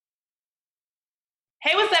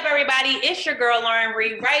Hey, what's up, everybody? It's your girl, Lauren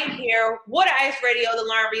Reed, right here, Water Ice Radio, the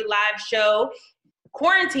Lauren Reed Live Show,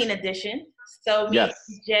 Quarantine Edition. So me Yes.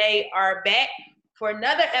 and Jay are back for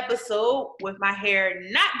another episode with my hair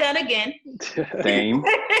not done again. Same.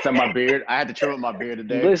 Except my beard. I had to trim up my beard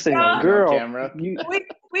today. Listen, Yo, girl, on camera. We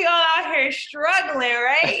all out here struggling,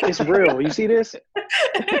 right? It's real. You see this?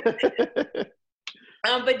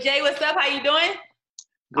 But Jay, what's up? How you doing?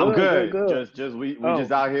 I'm good. Just we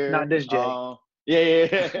just out here. Not this Jay.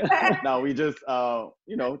 Yeah. No, we just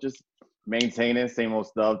just maintaining same old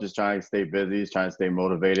stuff, just trying to stay busy, trying to stay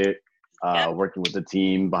motivated, working with the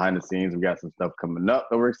team behind the scenes. We got some stuff coming up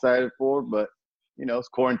that we're excited for, but it's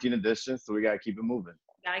quarantine edition, so we gotta keep it moving.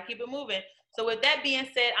 Gotta keep it moving. So with that being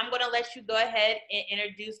said, I'm gonna let you go ahead and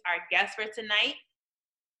introduce our guest for tonight.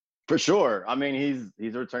 For sure. I mean,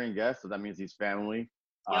 he's a returning guest, so that means he's family.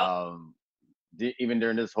 Yep. Even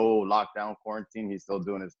during this whole lockdown quarantine, he's still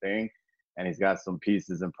doing his thing, and he's got some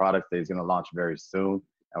pieces and products that he's going to launch very soon.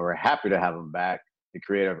 And we're happy to have him back. The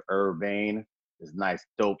creator of Urbane, this nice,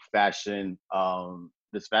 dope fashion,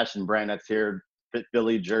 this fashion brand that's here,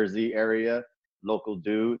 Philly, Jersey area, local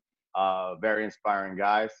dude, very inspiring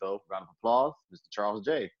guy. So round of applause, Mr. Charles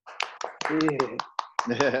J.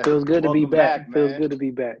 Yeah. Feels good to be back. Feels good to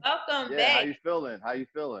be back. Welcome back. How you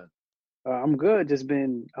feeling? I'm good. Just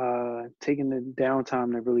been taking the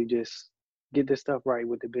downtime to really just get this stuff right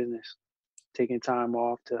with the business. Taking time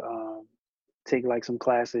off to take like some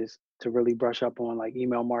classes to really brush up on like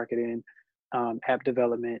email marketing, app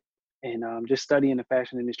development, and just studying the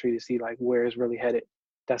fashion industry to see like where it's really headed.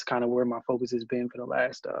 That's kind of where my focus has been for the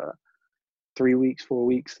last 4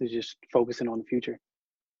 weeks, is just focusing on the future.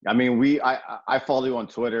 I mean, I follow you on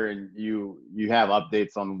Twitter, and you have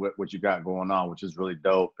updates on what you got going on, which is really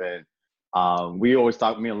dope. And me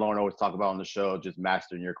and Lauren always talk about on the show, just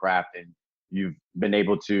mastering your craft, and you've been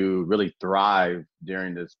able to really thrive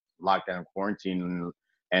during this lockdown and quarantine,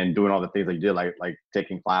 and doing all the things that you did, like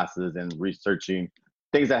taking classes and researching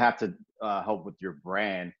things that have to help with your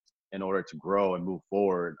brand in order to grow and move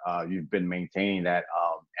forward. You've been maintaining that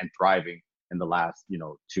and thriving in the last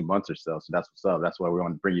 2 months or so. So that's what's up. That's why we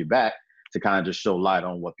want to bring you back to kind of just show light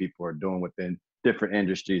on what people are doing within different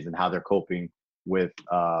industries and how they're coping with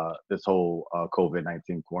this whole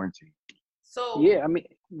COVID-19 quarantine. So yeah, I mean,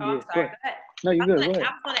 I'm sorry. Go ahead. No, you're good. Go ahead.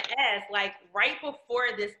 I was gonna ask, like, right before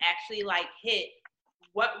this actually like hit,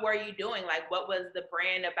 what were you doing? Like, what was the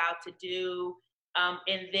brand about to do?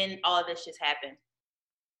 And then all of this just happened.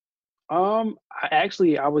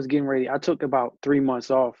 I was getting ready. I took about 3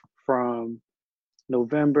 months off from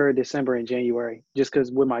November, December, and January, just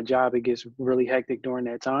because with my job, it gets really hectic during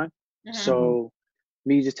that time. Mm-hmm. So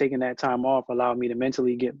me just taking that time off allowed me to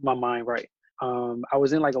mentally get my mind right. I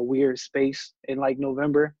was in like a weird space in like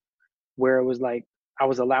November where it was like I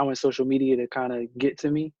was allowing social media to kind of get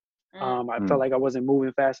to me. I felt like I wasn't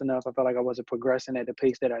moving fast enough. I felt like I wasn't progressing at the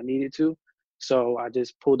pace that I needed to. So I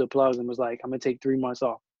just pulled the plug and was like, I'm going to take 3 months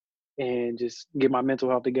off and just get my mental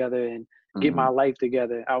health together and get my life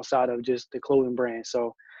together outside of just the clothing brand.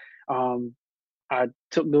 So I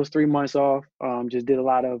took those 3 months off, just did a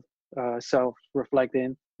lot of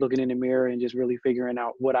self-reflecting, looking in the mirror and just really figuring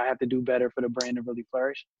out what I have to do better for the brand to really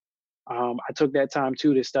flourish. I took that time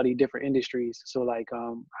too to study different industries. So like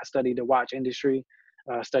I studied the watch industry,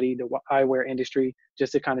 studied the eyewear industry,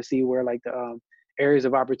 just to kind of see where like the areas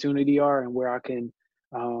of opportunity are and where I can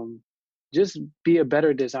just be a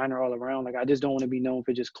better designer all around. Like I just don't want to be known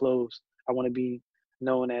for just clothes. I want to be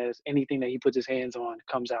known as anything that he puts his hands on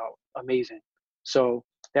comes out amazing. So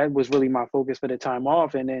that was really my focus for the time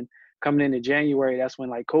off. And then coming into January, that's when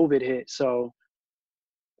like COVID hit. So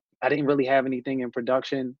I didn't really have anything in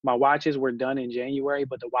production. My watches were done in January,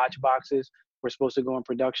 but the watch boxes were supposed to go in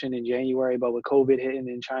production in January. But with COVID hitting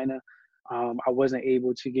in China, I wasn't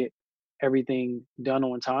able to get everything done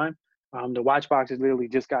on time. The watch boxes literally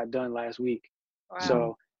just got done last week. Wow.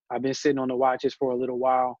 So I've been sitting on the watches for a little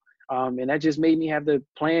while. And that just made me have to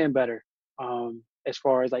plan better. As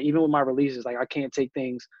far as like, even with my releases, like I can't take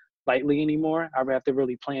things lightly anymore. I have to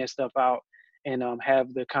really plan stuff out and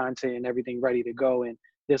have the content and everything ready to go. And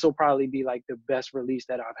this will probably be like the best release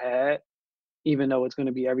that I've had, even though it's going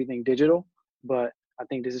to be everything digital. But I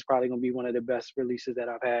think this is probably going to be one of the best releases that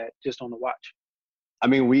I've had just on the watch. I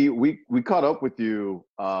mean, we caught up with you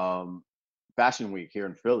Fashion Week here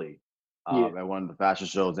in Philly at one of the fashion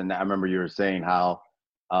shows, and I remember you were saying how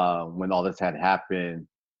when all this had happened,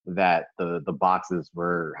 that the boxes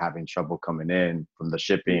were having trouble coming in from the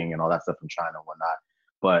shipping and all that stuff from China and whatnot.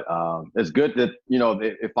 But it's good that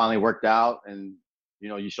it finally worked out, and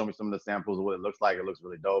you showed me some of the samples of what it looks like. It looks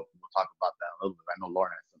really dope. We'll talk about that a little bit. I know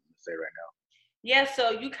Lauren has something to say right now. Yeah,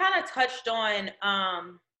 so you kind of touched on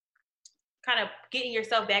kind of getting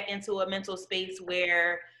yourself back into a mental space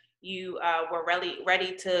where you were really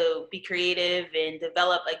ready to be creative and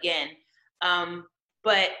develop again.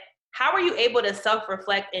 But how were you able to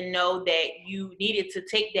self-reflect and know that you needed to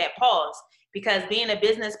take that pause? Because being a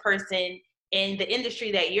business person in the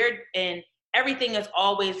industry that you're in, everything is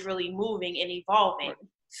always really moving and evolving.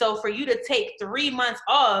 So for you to take 3 months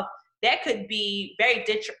off, that could be very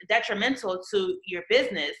detrimental to your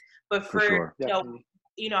business. But For sure. Definitely.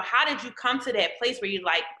 How did you come to that place where you're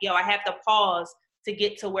like, yo, I have to pause to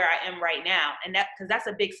get to where I am right now? And because that's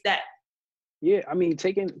a big step. Yeah, I mean,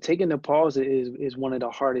 taking the pause is one of the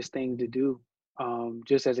hardest things to do,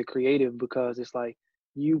 just as a creative, because it's like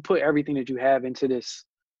you put everything that you have into this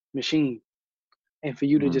machine, and for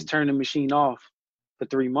you to Mhm. just turn the machine off for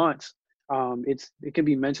 3 months, it can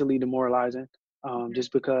be mentally demoralizing, Mhm.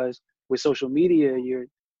 just because with social media,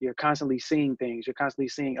 you're constantly seeing things, you're constantly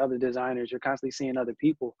seeing other designers, you're constantly seeing other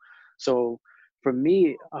people. So for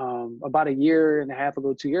me, about a year and a half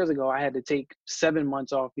ago, 2 years ago, I had to take 7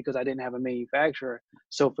 months off because I didn't have a manufacturer.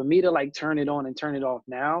 So for me to like turn it on and turn it off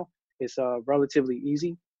now, it's relatively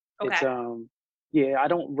easy. It's Okay. yeah, I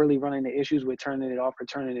don't really run into issues with turning it off or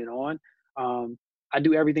turning it on. Um, I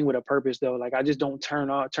do everything with a purpose though. Like I just don't turn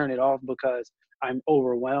it off because I'm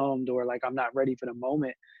overwhelmed or like I'm not ready for the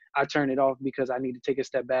moment. I turn it off because I need to take a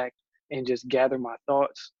step back and just gather my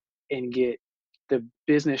thoughts and get the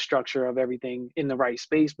business structure of everything in the right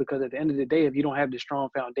space, because at the end of the day, if you don't have the strong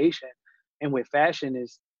foundation, and with fashion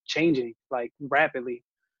is changing like rapidly,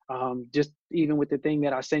 just even with the thing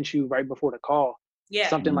that I sent you right before the call, Yeah.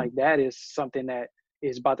 something Mhm. like that is something that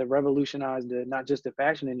is about to revolutionize the not just the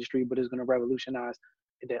fashion industry, but is going to revolutionize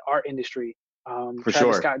the art industry. For Travis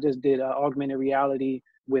sure. Scott just did augmented reality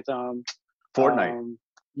with Fortnite. um,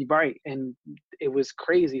 right, and it was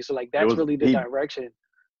crazy. So like It that's was really the he. direction.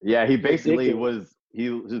 Yeah, he basically Ridiculous. was. He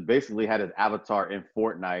just basically had his avatar in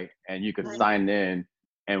Fortnite, and you could Mhm. sign in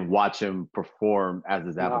and watch him perform as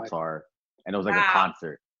his Live. avatar, and it was like a Wow.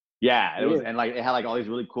 concert. Yeah, it was, Yeah, and like it had like all these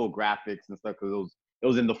really cool graphics and stuff because it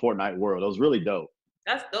was in the Fortnite world. It was really dope.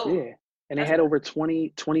 That's dope. yeah. And they That's had over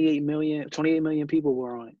 28 million people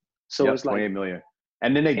were on it. So Yep, it's like, 28 million.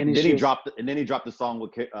 And then they and it's just then he dropped the song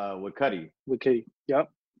with Cuddy. with Kitty.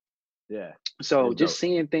 Yep. Yeah, it So was just dope.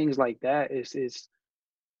 seeing things like that is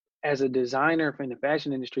as a designer in the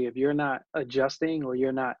fashion industry, if you're not adjusting or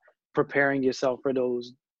you're not preparing yourself for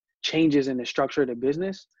those changes in the structure of the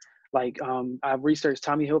business, like I've researched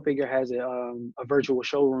Tommy Hilfiger has a virtual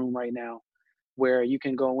showroom right now where you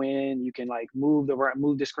can go in, you can like move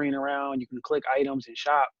the screen around, you can click items and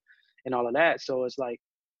shop and all of that. So it's like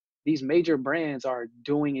these major brands are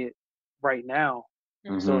doing it right now.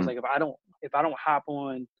 Mhm. So it's Hmm. like if I don't hop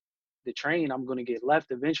on the train, I'm going to get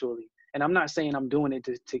left eventually. And I'm not saying I'm doing it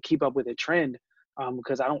to keep up with a trend,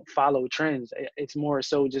 because I don't follow trends. It's more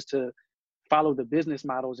so just to follow the business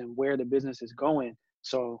models and where the business is going.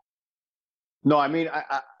 So No, I mean,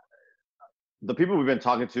 the people we've been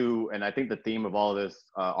talking to, and I think the theme of all of this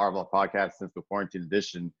Arval podcast since the quarantine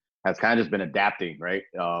edition has kind of just been adapting, right?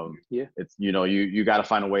 yeah, It's you got to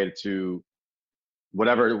find a way to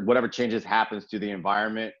whatever changes happens to the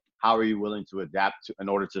environment. How are you willing to adapt in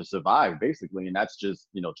order to survive, basically? And that's just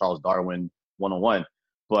Charles Darwin 101. Yeah.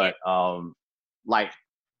 But like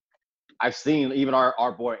I've seen even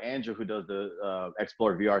our boy Andrew, who does the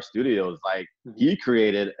Explore VR Studios, like hmm he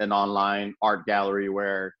created an online art gallery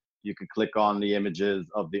where you can click on the images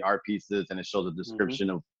of the art pieces and it shows a hmm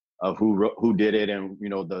description of who did it and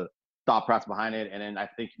the thought process behind it. And then I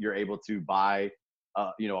think you're able to buy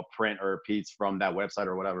a print or a piece from that website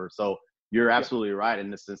or whatever. So you're yeah, absolutely right in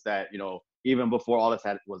the sense that even before all this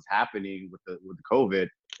was happening with the COVID,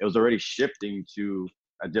 it was already shifting to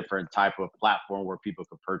a different type of platform where people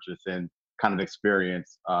could purchase and kind of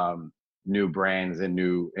experience new brands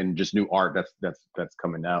and just new art that's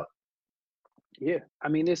coming out. yeah. I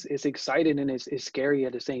mean, it's exciting and it's scary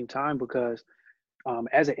at the same time because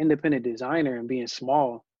as an independent designer and being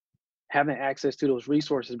small, having access to those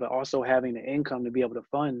resources, but also having the income to be able to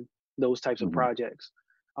fund those types of Hmm. projects,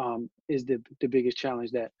 is the biggest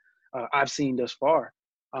challenge that I've seen thus far.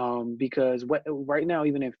 Because right now,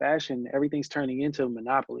 even in fashion, everything's turning into a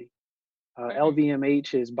monopoly. Mhm.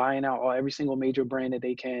 LVMH is buying out every single major brand that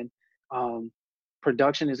they can. Um,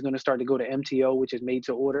 Production is going to start to go to MTO, which is made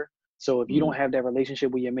to order. So if you Hmm. don't have that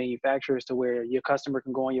relationship with your manufacturers to where your customer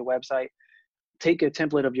can go on your website, take a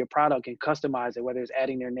template of your product and customize it, whether it's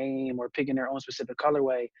adding their name or picking their own specific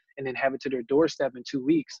colorway, and then have it to their doorstep in 2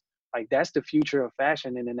 weeks. Like that's the future of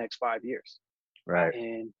fashion in the next 5 years. Wow. Right.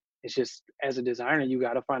 And it's just as a designer, you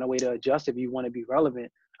got to find a way to adjust if you want to be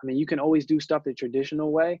relevant. I mean, you can always do stuff the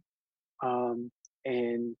traditional way,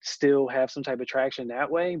 and still have some type of traction that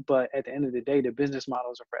way. But at the end of the day, the business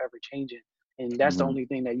models are forever changing. And that's the Mhm. only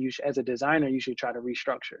thing that as a designer, you should try to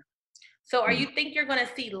restructure. So are Mhm. you think you're going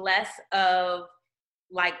to see less of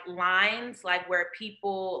like lines, like where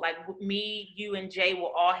people like me, you and Jay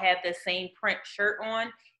will all have the same print shirt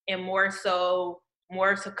on, and more so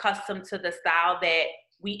custom to the style that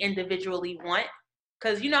we individually want?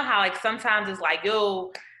 Because you know how like sometimes it's like,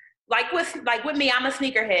 yo, like with me, I'm a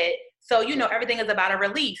sneakerhead, so you know everything is about a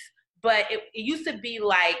release. But it used to be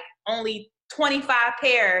like only 25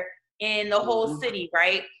 pair in the whole Mhm. city,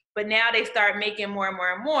 right? But now they start making more and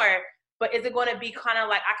more and more. But is it going to be kind of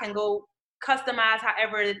like I can go customize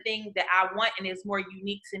however the thing that I want, and it's more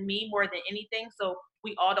unique to me more than anything? So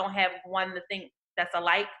we all don't have one the thing that's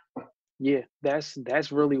alike. Yeah,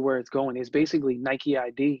 that's really where it's going. It's basically Nike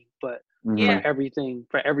ID, but for Yeah. Mhm.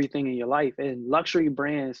 everything in your life. And luxury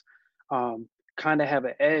brands kind of have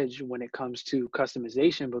an edge when it comes to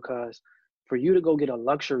customization, because for you to go get a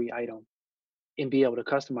luxury item and be able to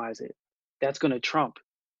customize it, that's going to trump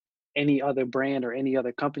any other brand or any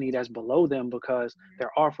other company that's below them, because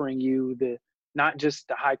they're offering you the not just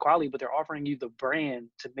the high quality, but they're offering you the brand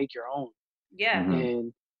to make your own. Yeah. Mhm.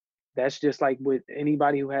 And that's just like with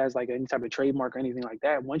anybody who has like any type of trademark or anything like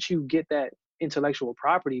that. Once you get that intellectual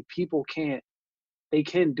property, people can't they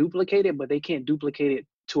can duplicate it, but they can't duplicate it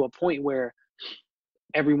to a point where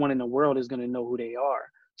everyone in the world is going to know who they are.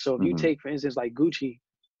 So if you Mhm. take, for instance, like Gucci,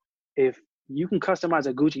 if you can customize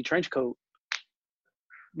a Gucci trench coat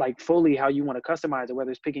like fully how you want to customize it, whether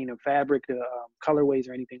it's picking the fabric, the colorways,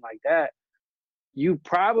 or anything like that, you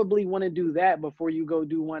probably want to do that before you go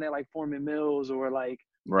do one at like Foreman Mills or like at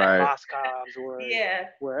Right. Boscov's or Yeah.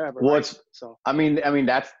 wherever, Well, right? it's. So I mean,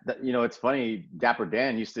 it's funny. Dapper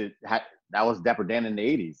Dan used to that was Dapper Dan in the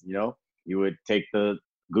 '80s. You would take the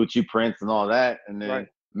Gucci prints and all that, and then right.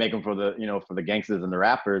 make them for the gangsters and the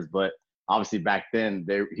rappers. But obviously back then,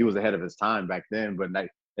 he was ahead of his time back then. But like,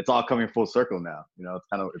 it's all coming full circle now.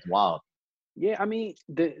 It's wild. Yeah, I mean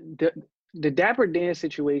the Dapper Dan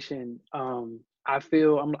situation. I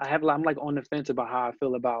feel I'm like on the fence about how I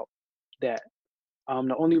feel about that.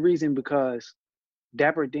 The only reason because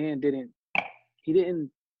Dapper Dan didn't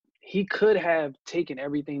he could have taken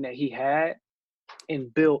everything that he had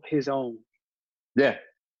and built his own. Yeah.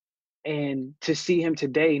 And to see him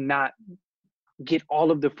today not get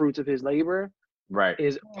all of the fruits of his labor Right.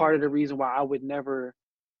 is part of the reason why I would never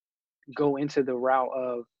go into the route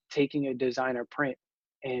of taking a designer print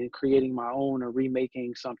and creating my own or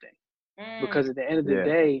remaking something. Mm. Because at the end of the Yeah.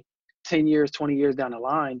 day, 10 years, 20 years down the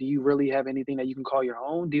line, do you really have anything that you can call your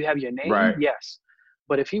own? Do you have your name? Right. Yes.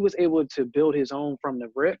 But if he was able to build his own from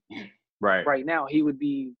the rip, Right. right now he would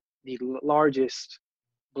be the largest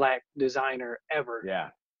Black designer ever. Yeah.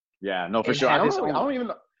 Yeah. No, for And sure. I have don't his know. I own. don't even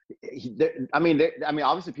know.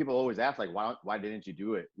 Obviously, people always ask, like, why didn't you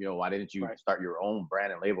do it? Why didn't you Right. start your own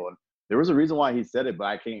brand and label? And there was a reason why he said it,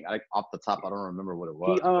 but off the top, I don't remember what it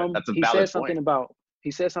was. But that's a He valid said point.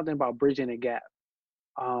 something about bridging the gap.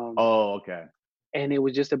 Oh, okay. And it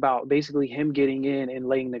was just about basically him getting in and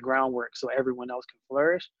laying the groundwork so everyone else can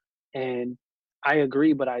flourish. And I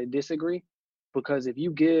agree, but I disagree, because if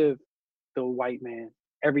you give the white man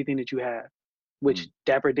everything that you have, which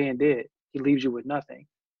Dapper Dan did, he leaves you with nothing.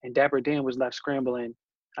 And Dapper Dan was left scrambling.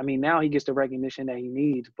 I mean, now he gets the recognition that he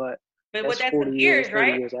needs, but But that's that's 40 years, years, 30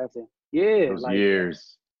 right? years after. Yeah, It was like,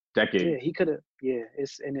 years, yeah, decades. he could have. Yeah,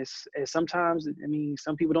 it's sometimes. I mean,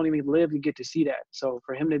 some people don't even live to get to see that. So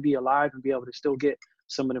for him to be alive and be able to still get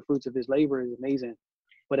some of the fruits of his labor is amazing.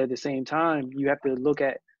 But at the same time, you have to look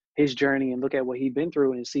at his journey and look at what he's been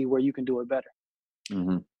through and see where you can do it better.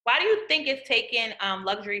 Mm-hmm. Why do you think it's taken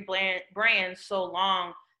luxury brands so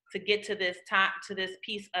long to get to this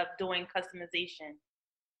piece of doing customization?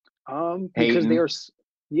 Because Hating.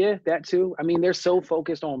 yeah, that too. I mean, they're so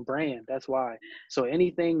focused on brand. That's why. So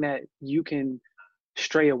anything that you can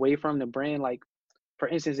stray away from the brand, like for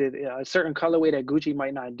instance, a certain colorway that Gucci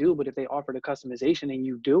might not do, but if they offer the customization and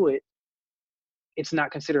you do it, it's not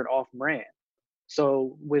considered off brand.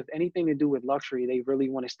 So with anything to do with luxury, they really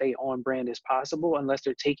want to stay on brand as possible, unless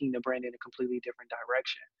they're taking the brand in a completely different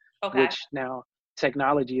direction, Okay. which now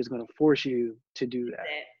technology is going to force you to do that.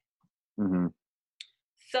 Mm-hmm.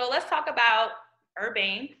 So let's talk about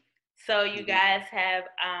Urbane. So you guys have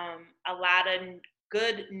a lot of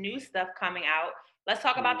good new stuff coming out. Let's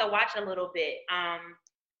talk about the watch a little bit.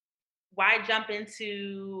 Why jump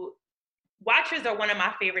into watches are one of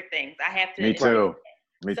my favorite things. I have to. Me too.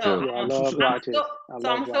 Me So too. Yeah, I love watches.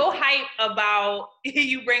 I'm so hyped about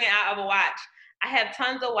you bringing out of a watch. I have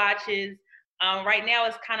tons of watches. Right now,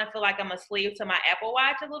 it's kind of feel like I'm a slave to my Apple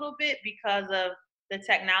Watch a little bit because of the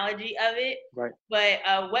technology of it. Right. But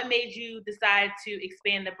what made you decide to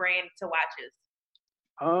expand the brand to watches?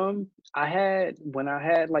 When I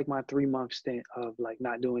had like my 3 month stint of like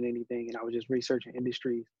not doing anything and I was just researching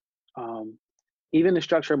industries, um, even the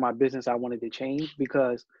structure of my business I wanted to change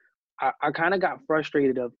because I kind of got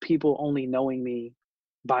frustrated of people only knowing me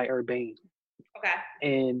by Urbane. Okay.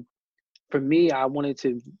 And for me, I want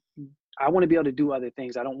to be able to do other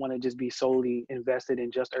things. I don't want to just be solely invested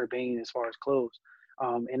in just Urbane as far as clothes.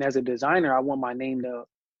 And as a designer, I want my name to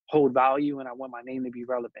hold value and I want my name to be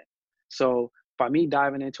relevant. So by me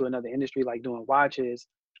diving into another industry like doing watches,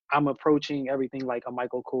 I'm approaching everything like a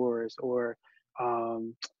Michael Kors or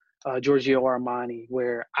um, Giorgio Armani,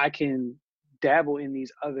 where I can dabble in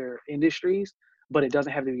these other industries, but it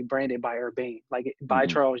doesn't have to be branded by Urbane. Like by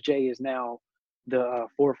Mm-hmm. Charles J is now the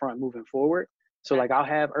forefront moving forward. So like I'll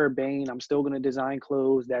have Urbane. I'm still gonna design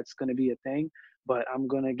clothes. That's gonna be a thing. But I'm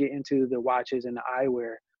gonna get into the watches and the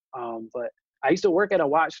eyewear. But I used to work at a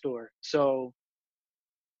watch store, so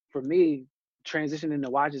for me, transitioning to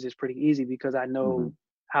watches is pretty easy because I Mm-hmm. know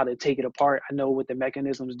how to take it apart. I know what the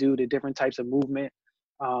mechanisms do, the different types of movement.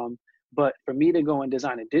 Um, but for me to go and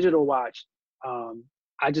design a digital watch, um,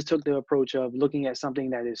 I just took the approach of looking at something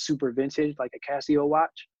that is super vintage, like a Casio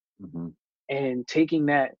watch, Mm-hmm. and taking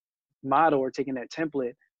that model or taking that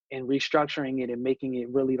template and restructuring it and making it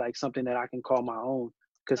really like something that I can call my own.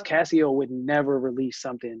 Because Okay. Casio would never release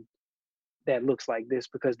something that looks like this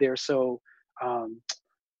because they're so um,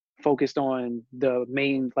 focused on the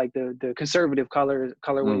main, like the conservative colorways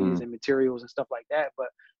Mm-hmm. and materials and stuff like that. But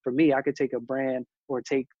for me, I could take a brand or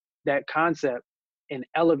take that concept and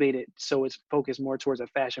elevate it so it's focused more towards a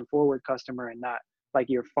fashion forward customer and not like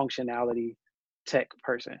your functionality tech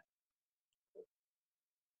person.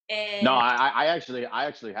 No, And I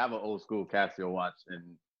actually have an old school Casio watch,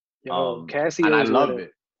 Yo, and I Casios were love the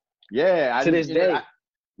it. Yeah, I to just this day.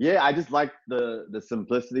 yeah, I just like the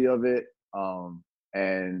simplicity of it.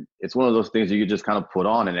 And it's one of those things you just kind of put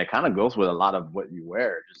on, and it kind of goes with a lot of what you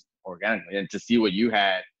wear, just organically. And to see what you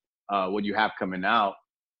have coming out,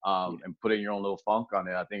 Yeah, and putting your own little funk on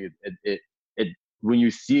it, I think it when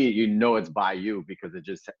you see it, you know it's by you because it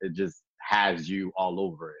just has you all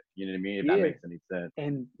over it. You know what I mean? If that yeah. makes any sense.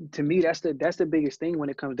 And to me, that's the biggest thing when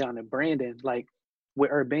it comes down to branding. Like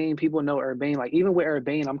with Urbane, people know Urbane. Like even with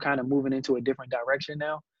Urbane, I'm kind of moving into a different direction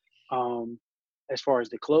now, um, as far as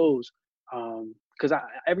the clothes, because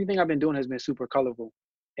everything I've been doing has been super colorful.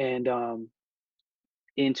 And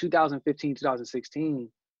in 2015,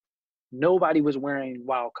 2016, nobody was wearing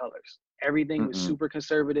wild colors. Everything was Mm-mm. super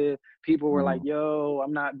conservative. People were like, Mm-hmm. "Yo,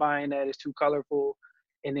 I'm not buying that. It's too colorful."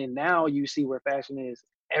 And then now you see where fashion is.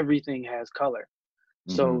 Everything has color.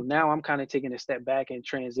 Mm-hmm. So now I'm kind of taking a step back and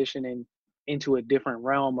transitioning into a different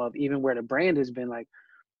realm of even where the brand has been like,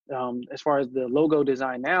 as far as the logo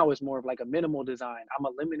design now is more of like a minimal design. I'm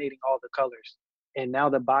eliminating all the colors and now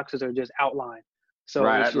the boxes are just outlined. So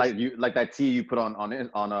it's Right, just, like that tee you put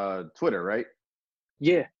on Twitter, right?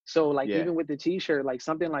 yeah. So like Yeah. even with the t-shirt, like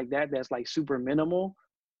something like that, that's like super minimal.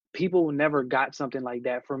 People never got something like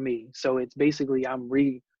that from me. So it's basically, I'm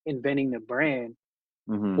reinventing the brand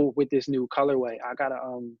Mm-hmm. for, with this new colorway. I gotta,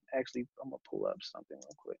 actually, I'm gonna pull up something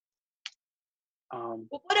real quick.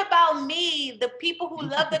 But what about me, the people who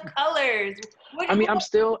love the colors? I mean, What,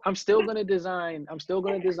 I'm still gonna design. I'm still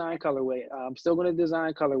gonna design colorway. I'm still gonna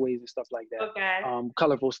design colorways and stuff like that. okay.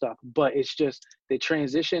 Colorful stuff. But it's just the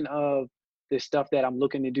transition of the stuff that I'm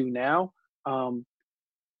looking to do now. Um,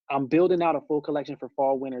 I'm building out a full collection for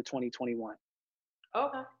fall winter 2021,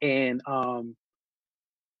 Okay. and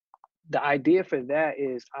the idea for that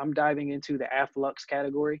is I'm diving into the Afflux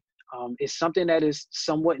category. It's something that is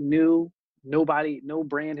somewhat new. No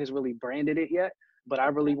brand has really branded it yet, but I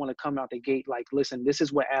really want to come out the gate like, listen, this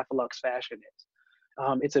is what Afflux fashion is.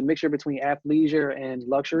 It's a mixture between athleisure and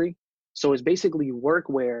luxury. So it's basically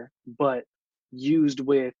workwear, but used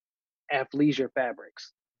with athleisure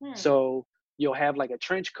fabrics. Hmm. So you'll have like a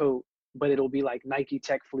trench coat, but it'll be like Nike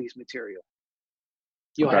Tech fleece material.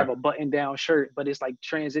 You'll Okay. have a button down shirt, but it's like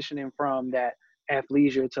transitioning from that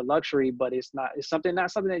athleisure to luxury, but it's something,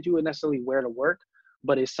 not something that you would necessarily wear to work,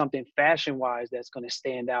 but it's something fashion wise that's going to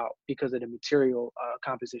stand out because of the material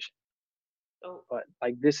composition. Oh, But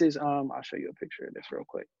like this is, I'll show you a picture of this real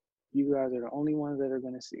quick. You guys are the only ones that are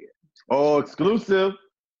going to see it. Oh, exclusive.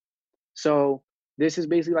 So this is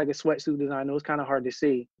basically like a sweatsuit design. I know it's kind of hard to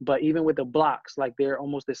see, but even with the blocks, like they're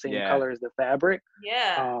almost the same Yeah. color as the fabric.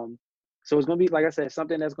 yeah. So it's gonna be, like I said,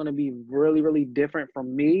 something that's gonna be really, really different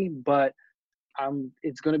from me, but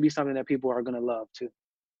it's gonna be something that people are gonna love too.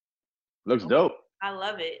 Looks dope. I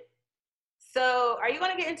love it. So are you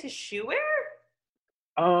going to get into shoe wear?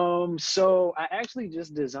 So I actually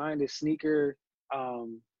just designed a sneaker,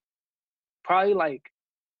 probably like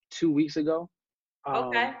 2 weeks ago.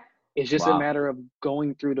 Okay. Um, it's just a Wow. matter of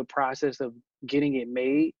going through the process of getting it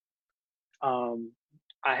made. Um,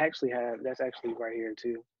 I actually have that's actually right here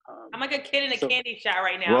too. I'm like a kid in a So candy shop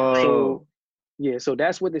right now. I'm like, Whoa. so yeah, so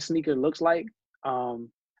that's what the sneaker looks like. Um,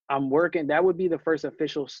 I'm working. That would be the first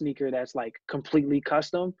official sneaker that's like completely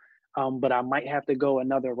custom. But I might have to go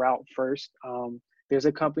another route first. There's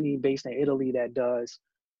a company based in Italy that does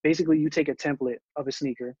basically you take a template of a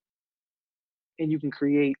sneaker and you can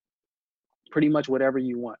create pretty much whatever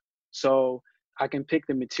you want. So I can pick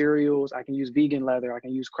the materials. I can use vegan leather. I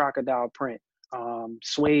can use crocodile print,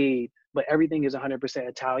 suede, but everything is 100%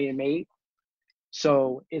 Italian made.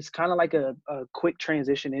 So it's kind of like a quick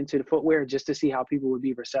transition into the footwear just to see how people would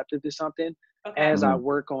be receptive to something okay. as I Mhm.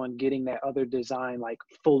 work on getting that other design like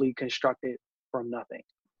fully constructed from nothing.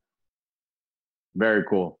 Very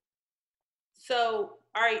cool. So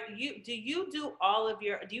do you do all of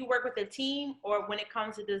your, do you work with a team or when it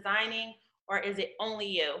comes to designing, or is it only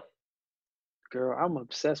you? Girl, I'm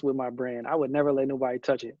obsessed with my brand. I would never let nobody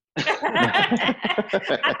touch it.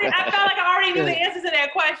 I felt like I already knew the Yeah. answer to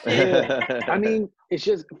that question. Yeah. I mean, it's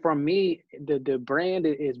just from me, the brand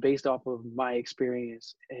is based off of my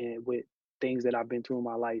experience and with things that I've been through in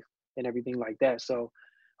my life and everything like that. So,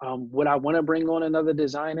 would I want to bring on another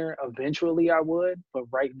designer? Eventually, I would, but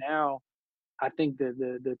right now, I think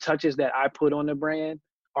the touches that I put on the brand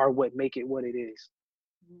are what make it what it is.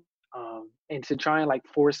 And to try and like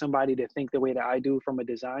force somebody to think the way that I do from a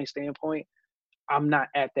design standpoint, I'm not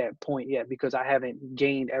at that point yet because I haven't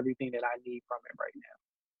gained everything that I need from it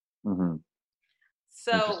right Hmm.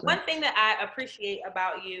 So Interesting. one thing that I appreciate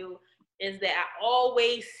about you is that I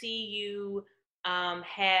always see you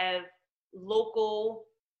have local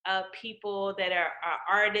people that are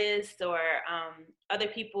artists or other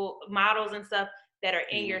people, models and stuff that are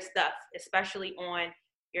in now. your stuff, especially on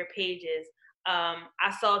your pages.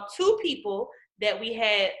 I saw two people that we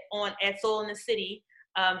had on at Soul in the City.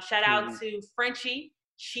 Shout out Mm-hmm. to Frenchie.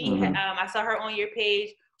 Hmm. I saw her on your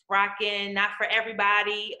page rocking Not For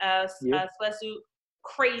Everybody, Yeah, sweatsuit,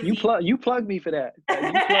 crazy. you plugged me for that.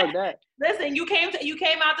 You plugged that. Listen, you came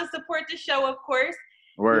out to support the show, of course.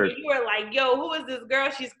 Word. You were like, "Yo, who is this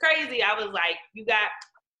girl? She's crazy." I was like, you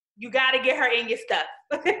got to get her in your stuff."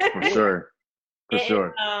 For Yeah, sure. For and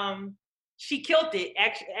sure. she killed it.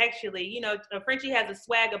 Actually, Frenchie has a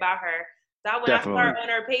swag about her. So when I saw Definitely. her on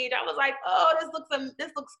her page, I was like, "Oh,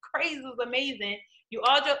 this looks crazy. This is amazing." You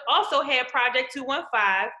also had Project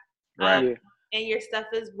 215 Right. yeah. in your stuff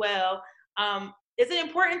as well. Is it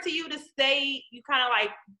important to you to stay, you kind of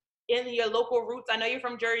like in your local roots? I know you're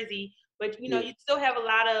from Jersey, but Yeah. you still have a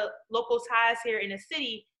lot of local ties here in the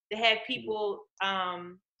city to have Mhm. people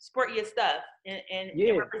sport your stuff and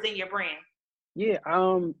Yeah. represent your brand. Yeah.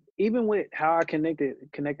 Even with how I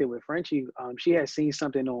connected with Frenchie, she had seen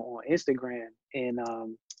something on Instagram, and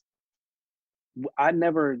I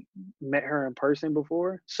never met her in person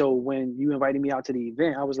before. So when you invited me out to the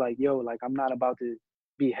event, I was like, yo, like I'm not about to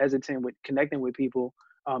be hesitant with connecting with people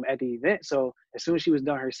at the event. So as soon as she was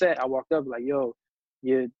done her set, I walked up like, yo,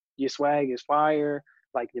 your your swag is fire.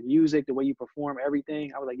 Like the music, the way you perform,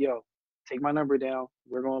 everything. I was like, yo, take my number down.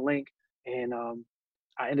 We're gonna link. And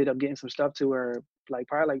I ended up getting some stuff to her like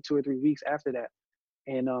probably like 2 or 3 weeks after that.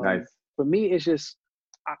 And Nice. for me, it's just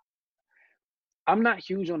I'm not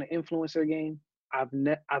huge on the influencer game.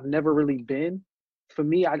 I've never really been. For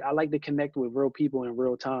me, I like to connect with real people in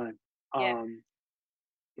real time. Yeah. Um,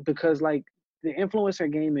 because like the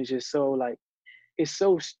influencer game is just so like it's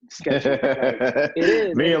so sketchy. Like it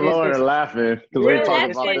is, Me and and Lauren are laughing because we We're yeah, talk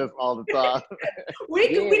it's about laughing. like this all the time. yeah, We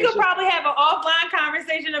it's could just probably have an offline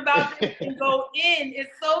conversation about this and go in.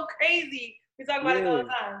 It's so crazy. We talk about it all yeah, the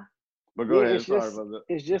time. But go yeah. ahead. Sorry about that.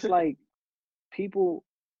 It's just like people.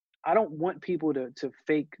 I don't want people to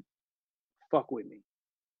fake fuck with me.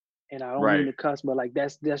 And I don't mean Right. to cuss, but like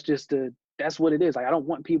that's just that's what it is. Like I don't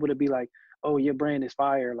want people to be like, oh, your brand is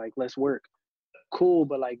fire, like let's work. Cool,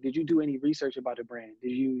 but like, did you do any research about the brand?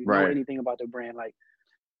 Did you know Right. anything about the brand? Like,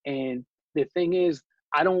 and the thing is,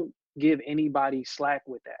 I don't give anybody slack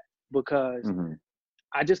with that because Hmm.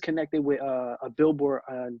 I just connected with a Billboard,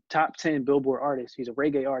 top 10 Billboard artist. He's a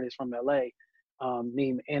reggae artist from LA,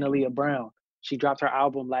 named Analia Brown. She dropped her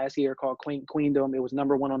album last year called Queendom. It was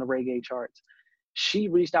 #1 on the reggae charts. She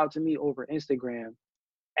reached out to me over Instagram,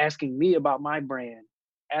 asking me about my brand,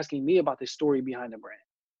 asking me about the story behind the brand.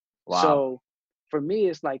 Wow. So for me,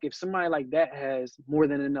 it's like if somebody like that has more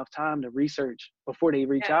than enough time to research before they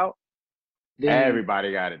reach Yeah. out, then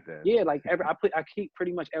Everybody got it then. yeah, like I keep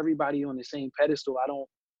pretty much everybody on the same pedestal.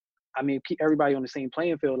 Keep everybody on the same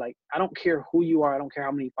playing field. Like, I don't care who you are. I don't care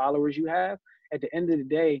how many followers you have. At the end of the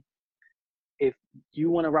day, if you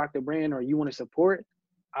want to rock the brand or you want to support,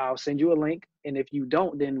 I'll send you a link. And if you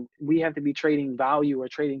don't, then we have to be trading value or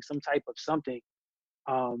trading some type of something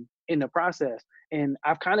in the process. And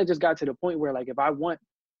I've kind of just got to the point where, like, if I want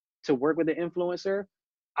to work with an influencer,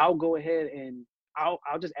 I'll go ahead and I'll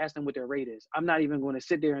just ask them what their rate is. I'm not even going to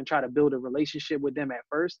sit there and try to build a relationship with them at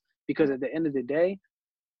first, because at the end of the day,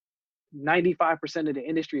 95% of the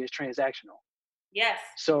industry is transactional. Yes.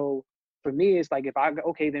 So for me, it's like, if I go,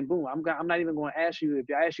 okay, then boom, I'm not even going to ask you. If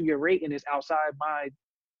I ask you your rate and it's outside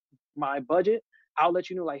my budget, I'll let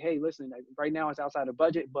you know, like, hey, listen, like, right now it's outside of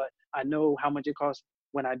budget, but I know how much it costs.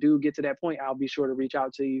 When I do get to that point, I'll be sure to reach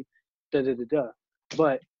out to you.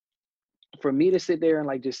 But for me to sit there and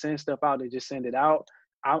like just send stuff out to just send it out,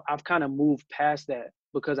 I've kind of moved past that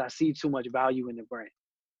because I see too much value in the brand.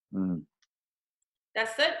 Mm.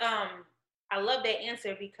 That's it. I love that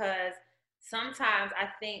answer, because sometimes I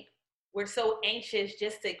think we're so anxious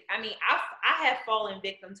just to, I mean, I have fallen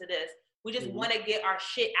victim to this. We just want to get our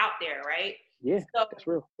shit out there, right? Yeah, so that's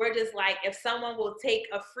real. We're just like, if someone will take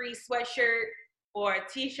a free sweatshirt or a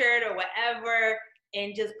t-shirt or whatever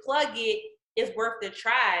and just plug it, it's worth the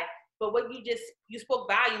try. But what you spoke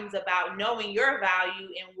volumes about knowing your value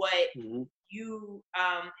and what you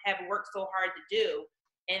have worked so hard to do,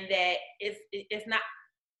 and that it's not.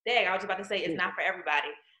 Dang, I was about to say it's not for everybody.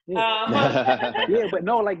 Yeah. Yeah, but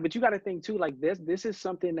no, like, but you got to think too, like, this is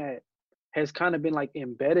something that has kind of been like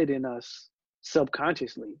embedded in us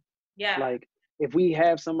subconsciously. Yeah. Like, if we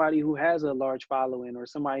have somebody who has a large following or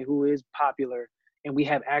somebody who is popular and we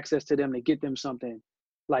have access to them to get them something,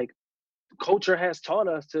 like, culture has taught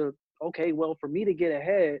us to, okay, well, for me to get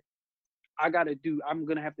ahead, I'm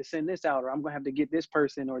going to have to send this out, or I'm going to have to get this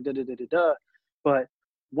person, or da-da-da-da-da. But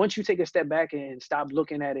once you take a step back and stop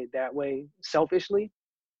looking at it that way selfishly,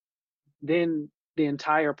 then the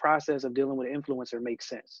entire process of dealing with an influencer makes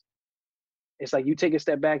sense. It's like you take a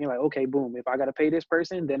step back and like, okay, boom, if I got to pay this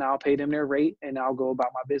person, then I'll pay them their rate and I'll go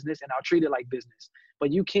about my business and I'll treat it like business.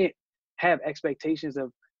 But you can't have expectations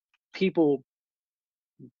of people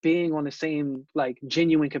being on the same like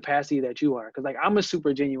genuine capacity that you are. Cause like, I'm a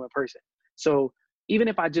super genuine person. So even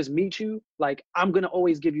if I just meet you, like, I'm going to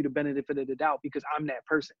always give you the benefit of the doubt because I'm that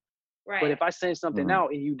person. Right. But if I send something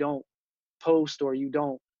out and you don't post or you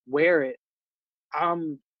don't wear it,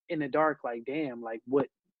 I'm in the dark, like, damn, like what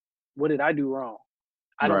did I do wrong?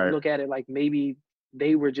 I don't look at it like maybe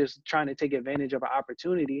they were just trying to take advantage of an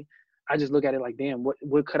opportunity. I just look at it like, damn,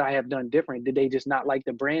 what could I have done different? Did they just not like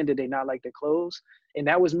the brand? Did they not like the clothes? And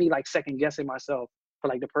that was me like second guessing myself for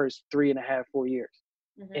like the first 3.5, 4 years.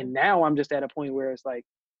 And now I'm just at a point where it's like,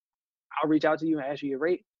 I'll reach out to you and ask you your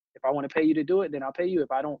rate. If I want to pay you to do it, then I'll pay you.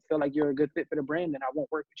 If I don't feel like you're a good fit for the brand, then I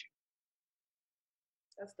won't work with you.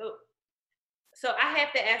 That's dope. So I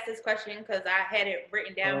have to ask this question because I had it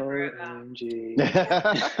written down for. OMG.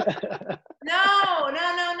 No.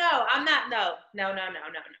 I'm not. No.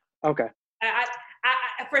 Okay. I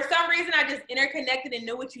for some reason I just interconnected and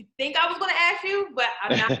knew what you think I was going to ask you, but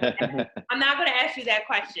I'm not. I'm not going to ask you that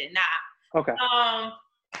question. Nah. Okay.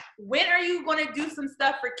 When are you going to do some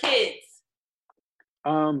stuff for kids?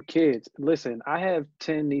 Kids, listen, I have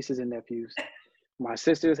 10 nieces and nephews. My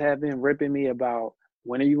sisters have been ripping me about,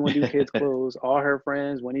 when are you going to do kids clothes? All her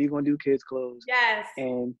friends, when are you going to do kids clothes? Yes.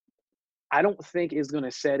 And I don't think it's going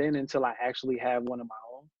to set in until I actually have one of my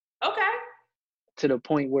own. Okay. To the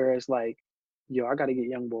point where it's like, yo, I got to get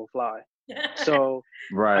Young Bull fly. So,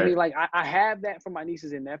 right. I mean, like, I have that for my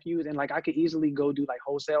nieces and nephews, and like, I could easily go do like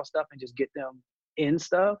wholesale stuff and just get them in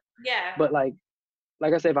stuff. Yeah. But like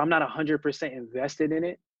I said, if I'm not 100% invested in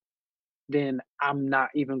it, then I'm not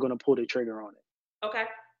even going to pull the trigger on it. Okay.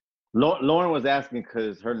 Lauren was asking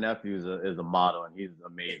because her nephew is a model and he's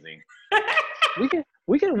amazing.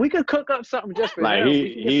 we can cook up something just for like him.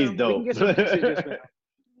 He's dope. We can get some pieces just for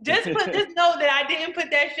him. Just know that I didn't put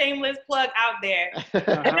that shameless plug out there.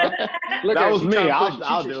 Look, that was me.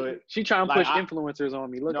 I'll do it. She trying to push influencers on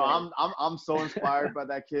me. Look, I'm so inspired by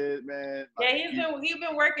that kid, man. Like, yeah, he's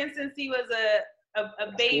been working since he was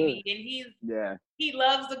a baby, and he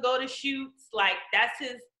loves to go to shoots. Like, that's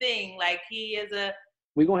his thing. Like, he is a.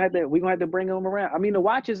 We're gonna have to bring him around. I mean, the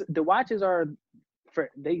watches are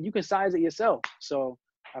you can size it yourself. So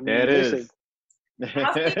I mean, it is.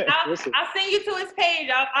 I'll send you to his page.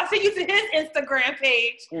 I'll send you to his Instagram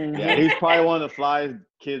page. Yeah, he's probably one of the flyest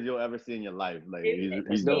kids you'll ever see in your life. Like,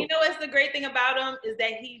 he's dope. You know what's the great thing about him is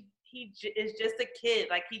that he is just a kid.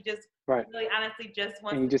 Like, he just really honestly just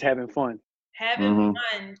wants. And he's just having fun. Having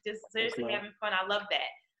fun, just seriously right. having fun. I love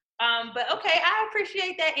that. But okay, I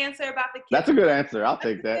appreciate that answer about the kids. That's a good answer. I'll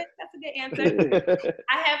take that. That's a good answer.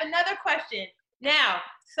 I have another question. Now,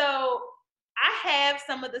 so I have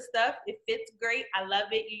some of the stuff. It fits great. I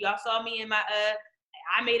love it. Y'all saw me in my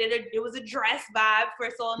I made it was a dress vibe for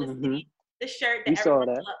Soul in the City. The shirt that everyone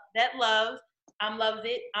loves. Loves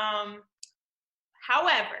it.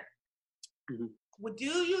 However, do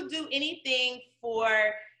you do anything for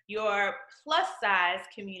your plus size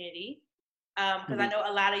community? Because I know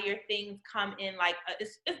a lot of your things come in like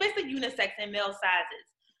it's basically unisex and male sizes.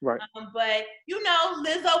 Right. But you know,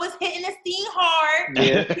 Lizzo is hitting the scene hard.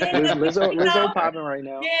 Yeah, Lizzo popping right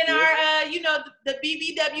now. And our, you know, the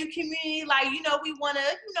BBW community, like, you know, we want to,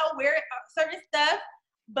 you know, wear certain stuff.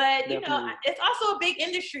 But you know, it's also a big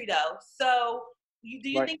industry though. So, do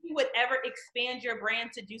you think you would ever expand your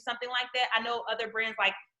brand to do something like that? I know other brands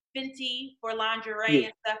like Fenty for lingerie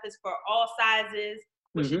and stuff is for all sizes,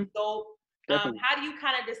 which is dope. How do you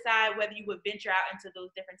kind of decide whether you would venture out into those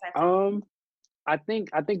different types of I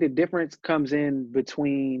think the difference comes in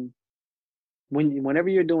between whenever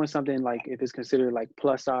you're doing something like if it's considered like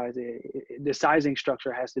plus size, the sizing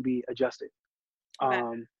structure has to be adjusted.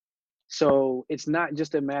 Okay. So it's not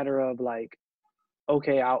just a matter of like,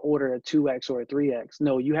 okay, I'll order a 2X or a 3X.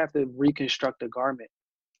 No, you have to reconstruct a garment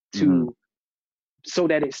to so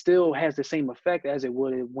that it still has the same effect as it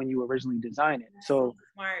would when you originally designed it. So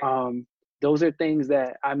those are things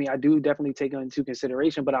that I mean I do definitely take into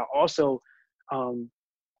consideration, but I also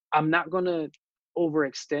I'm not gonna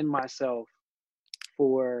overextend myself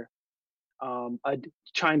for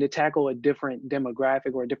trying to tackle a different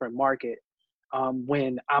demographic or a different market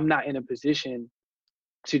when I'm not in a position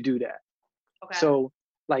to do that. Okay. So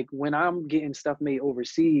like when I'm getting stuff made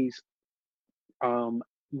overseas,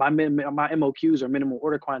 my MOQs or minimum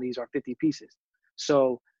order quantities are 50 pieces.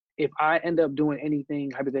 So if I end up doing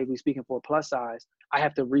anything, hypothetically speaking, for plus size, I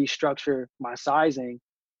have to restructure my sizing,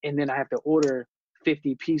 and then I have to order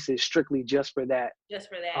 50 pieces strictly just for that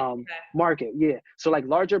market. Yeah. So like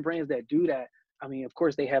larger brands that do that, I mean, of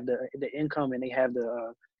course they have the income and they have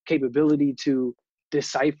the capability to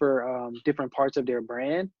decipher different parts of their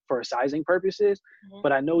brand for sizing purposes.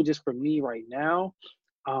 But I know just for me right now,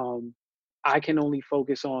 I can only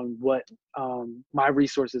focus on what my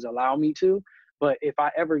resources allow me to. But if I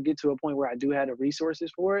ever get to a point where I do have the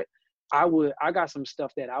resources for it, I got some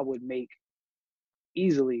stuff that I would make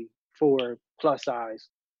easily for plus size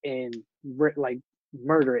and like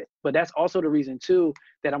murder it. But that's also the reason too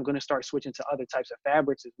that I'm going to start switching to other types of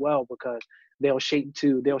fabrics as well, because they'll shape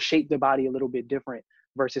the body a little bit different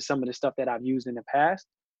versus some of the stuff that I've used in the past.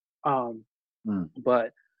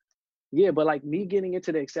 But yeah, but like me getting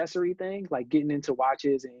into the accessory thing, like getting into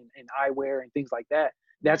watches and eyewear and things like that,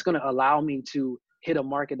 that's going to allow me to hit a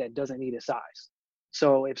market that doesn't need a size.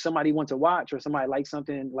 So if somebody wants a watch or somebody likes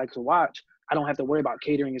a watch, I don't have to worry about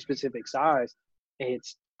catering a specific size.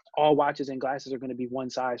 It's all watches and glasses are going to be one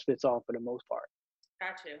size fits all for the most part.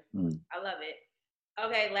 Got you. I love it.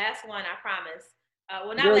 Okay, last one, I promise.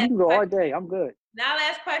 Well, not Girl, last you can go question. All day. I'm good. Not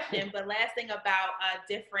last question, but last thing about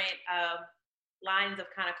different lines of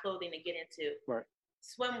kind of clothing to get into. Right.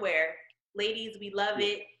 Swimwear. Ladies, we love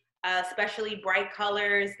it, especially bright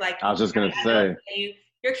colors. Like I was just going to say.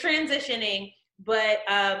 You're transitioning, but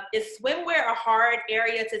is swimwear a hard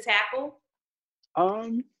area to tackle?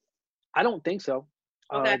 I don't think so.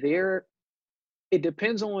 Okay. It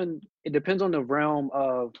depends on the realm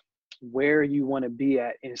of where you want to be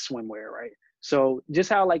at in swimwear, right? So just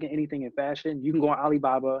how like in anything in fashion, you can go on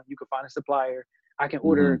Alibaba, you can find a supplier. I can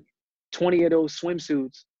order 20 of those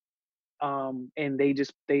swimsuits, and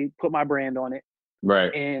they put my brand on it.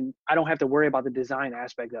 Right. And I don't have to worry about the design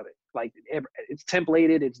aspect of it. Like it's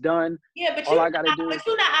templated, it's done. Yeah, but you're not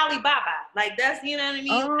Alibaba. Like that's, you know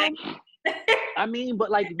what I mean? I mean,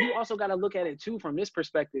 but like you also got to look at it too from this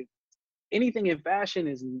perspective. Anything in fashion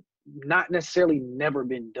is not necessarily never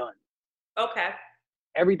been done. Okay.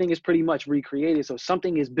 Everything is pretty much recreated. So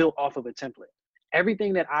something is built off of a template.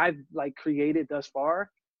 Everything that I've like created thus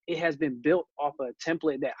far, it has been built off a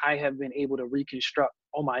template that I have been able to reconstruct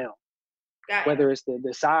on my own. Whether it's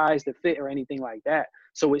the size, the fit, or anything like that.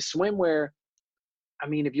 So with swimwear, I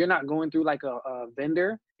mean, if you're not going through like a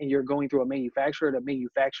vendor and you're going through a manufacturer to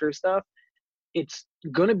manufacture stuff, it's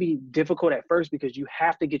going to be difficult at first because you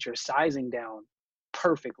have to get your sizing down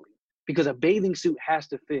perfectly, because a bathing suit has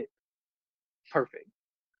to fit perfect.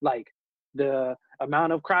 Like the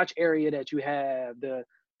amount of crotch area that you have,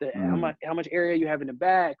 how much area you have in the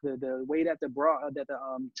back, the way that the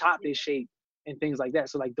top is shaped and things like that.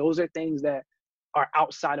 So like those are things that are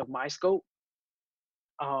outside of my scope.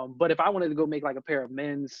 But if I wanted to go make like a pair of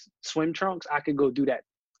men's swim trunks, I could go do that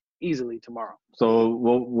easily tomorrow. So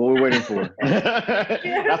what we're waiting for?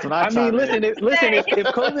 That's what I mean, listen, if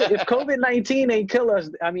COVID-19 ain't kill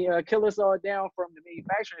us, kill us all down from the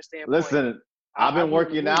manufacturing standpoint. Listen, I've been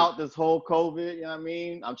working out this whole COVID. You know what I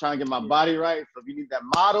mean? I'm trying to get my body right. So if you need that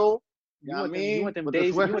model, you know what I mean? You want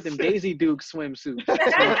them Daisy Duke swimsuits.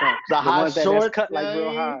 The high shorts cut like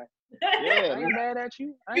real high. Yeah, I ain't mad at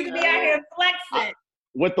you. You can be out here flexing.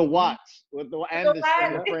 With the watch, and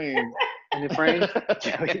the frame. And the frame. You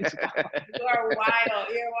are wild.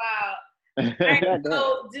 You're wild. All right,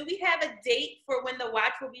 so do we have a date for when the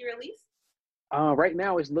watch will be released? Right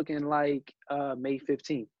now it's looking like May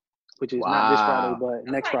 15th, which is not this Friday, but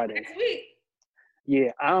next Friday. Next week.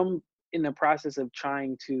 Yeah, I'm in the process of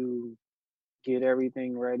trying to get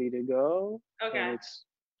everything ready to go. Okay. And it's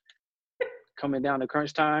coming down to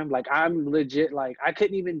crunch time. Like I'm legit, like I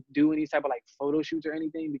couldn't even do any type of like photo shoots or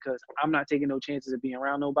anything because I'm not taking no chances of being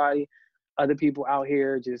around nobody. Other people out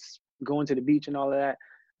here just going to the beach and all of that.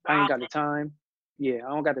 Wow. I ain't got the time. Yeah, I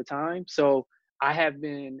don't got the time. So I have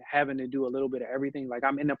been having to do a little bit of everything. Like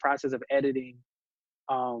I'm in the process of editing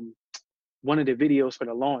one of the videos for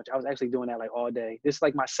the launch. I was actually doing that like all day. This is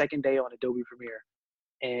like my second day on Adobe Premiere.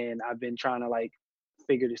 And I've been trying to like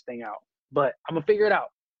figure this thing out. But I'm gonna figure it out.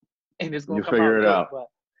 And it's gonna come figure it out. But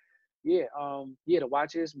yeah, the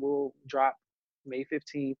watches will drop May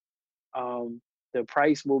 15th. The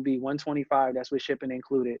price will be $125. That's with shipping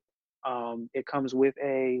included. It comes with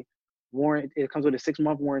a warrant. It comes with a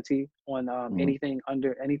 6-month warranty on anything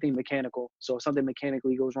mechanical. So if something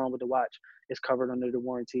mechanically goes wrong with the watch, it's covered under the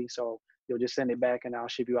warranty. So you'll just send it back and I'll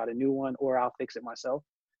ship you out a new one, or I'll fix it myself.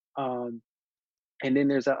 And then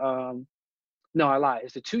there's no, I lied.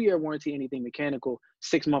 It's a 2-year warranty, anything mechanical,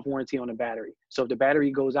 6-month warranty on the battery. So if the battery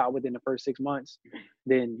goes out within the first 6 months,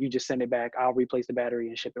 then you just send it back. I'll replace the battery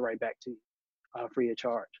and ship it right back to you, free of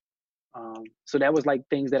charge. So that was like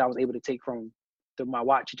things that I was able to take from my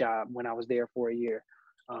watch job when I was there for a year.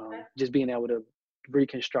 Just being able to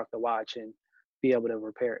reconstruct the watch and be able to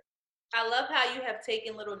repair it. I love how you have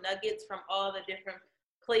taken little nuggets from all the different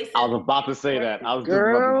places. I was about to say that. Yeah.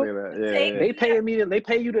 They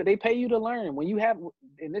pay you to learn. When you have,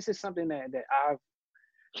 and this is something that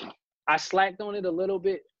I slacked on it a little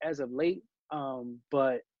bit as of late.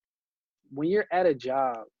 But when you're at a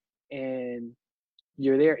job and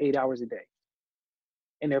you're there 8 hours a day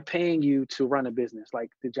and they're paying you to run a business,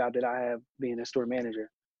 like the job that I have being a store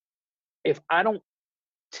manager, if I don't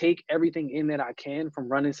take everything in that I can from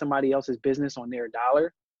running somebody else's business on their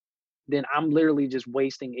dollar, then I'm literally just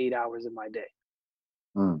wasting 8 hours of my day.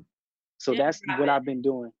 So that's what I've been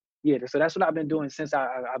doing. Yeah, so that's what I've been doing since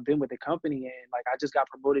I've been with the company. And like I just got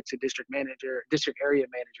promoted to district area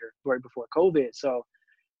manager right before COVID. So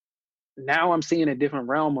now I'm seeing a different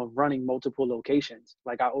realm of running multiple locations.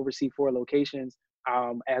 Like I oversee 4 locations.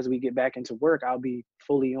 As we get back into work, I'll be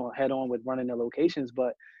fully head on with running the locations.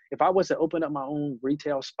 But if I was to open up my own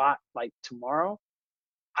retail spot like tomorrow,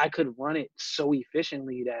 I could run it so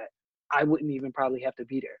efficiently that I wouldn't even probably have to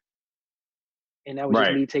be there. And that was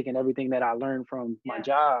just me taking everything that I learned from my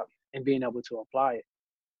job and being able to apply it.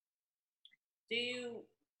 Do you,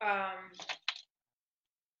 how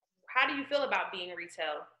do you feel about being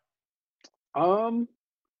retail?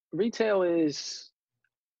 Retail is,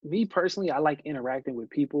 me personally, I like interacting with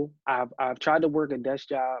people. I've tried to work a desk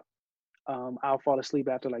job. I'll fall asleep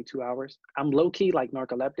after like 2 hours. I'm low key like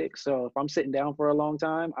narcoleptic. So if I'm sitting down for a long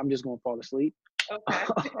time, I'm just going to fall asleep.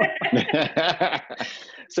 Okay.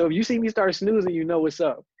 So if you see me start snoozing, you know what's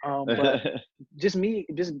up. But just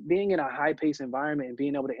being in a high paced environment and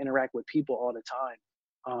being able to interact with people all the time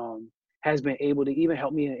has been able to even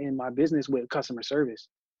help me in my business with customer service.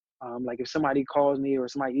 Like if somebody calls me or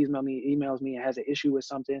somebody emails me and has an issue with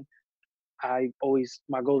something, my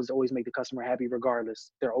goal is to always make the customer happy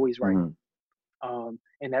regardless. They're always right.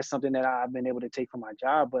 And that's something that I've been able to take from my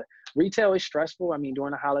job. But retail is stressful. I mean,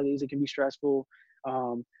 during the holidays, it can be stressful.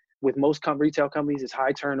 With most retail companies, it's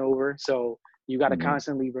high turnover. So you got to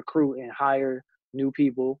constantly recruit and hire new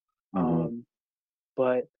people.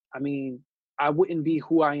 But I mean, I wouldn't be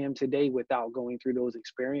who I am today without going through those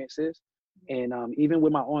experiences. And even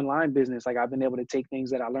with my online business, like I've been able to take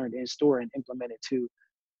things that I learned in store and implement it to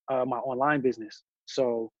my online business.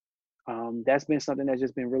 So that's been something that's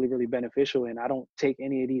just been really, really beneficial. And I don't take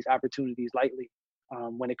any of these opportunities lightly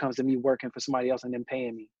when it comes to me working for somebody else and them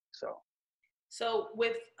paying me. So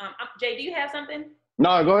with, Jay, do you have something?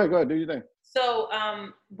 No, go ahead, do your thing. So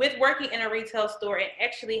with working in a retail store and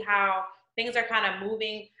actually how things are kind of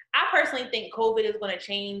moving, I personally think COVID is going to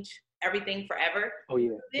change everything forever. Oh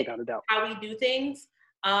yeah, without a doubt. How we do things.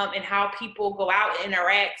 and how people go out and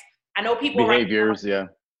interact. I know people behaviors, right now,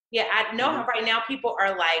 yeah, I know how right now people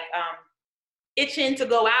are like itching to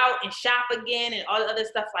go out and shop again and all the other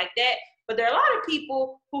stuff like that. But there are a lot of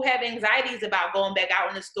people who have anxieties about going back out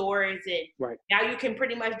in the stores, and now you can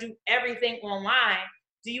pretty much do everything online.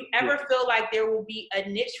 Do you ever feel like there will be a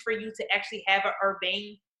niche for you to actually have an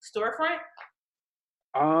Urbane storefront?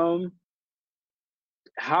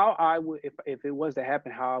 How I would, if it was to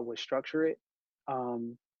happen, how I would structure it,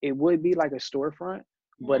 it would be like a storefront,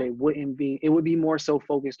 but it wouldn't be. It would be more so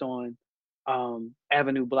focused on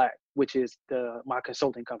Avenue Black, which is my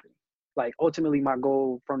consulting company. Like ultimately, my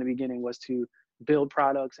goal from the beginning was to build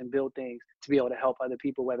products and build things to be able to help other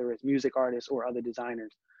people, whether it's music artists or other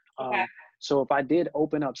designers. Okay. So if I did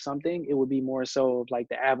open up something, it would be more so like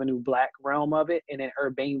the Avenue Black realm of it, and then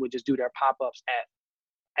Urbane would just do their pop-ups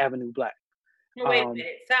at Avenue Black. Wait a minute,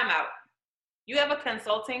 time out. You have a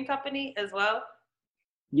consulting company as well?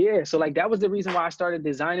 Yeah, so like that was the reason why I started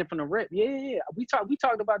designing from the rip. Yeah. We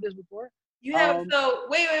talked about this before. You have so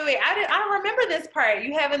wait. I don't remember this part.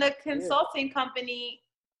 You having a consulting company.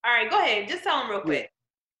 All right, go ahead. Just tell them real quick.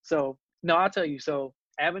 So no, I'll tell you. So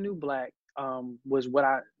Avenue Black was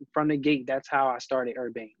what from the gate, that's how I started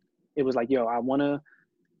Urbane. It was like, yo, I want to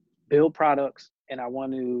build products and I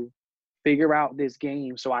want to figure out this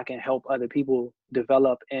game so I can help other people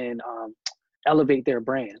develop and elevate their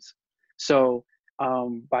brands. So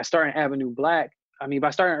by starting Urbane,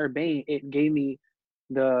 it gave me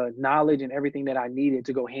the knowledge and everything that I needed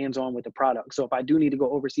to go hands-on with the product. So if I do need to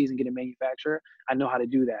go overseas and get a manufacturer, I know how to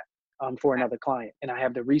do that for another client, and I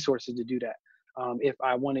have the resources to do that. If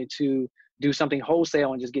I wanted to do something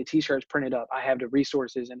wholesale and just get t-shirts printed up, I have the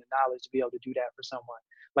resources and the knowledge to be able to do that for someone.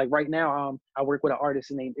 Like right now, I work with an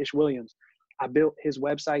artist named Ish Williams. I built his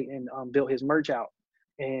website and built his merch out,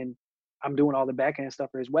 and I'm doing all the back end stuff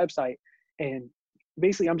for his website. And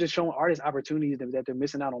basically, I'm just showing artists opportunities that they're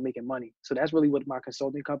missing out on making money. So that's really what my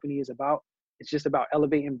consulting company is about. It's just about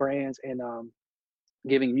elevating brands and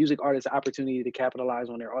giving music artists the opportunity to capitalize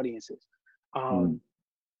on their audiences.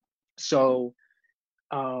 So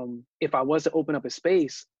if I was to open up a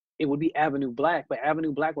space, it would be Avenue Black, but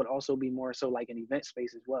Avenue Black would also be more so like an event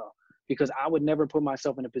space as well, because I would never put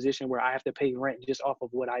myself in a position where I have to pay rent just off of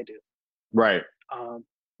what I do. Right.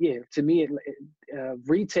 To me,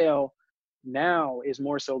 retail now is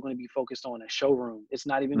more so going to be focused on a showroom. It's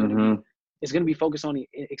not even going to be, it's going to be focused on the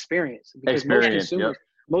experience, because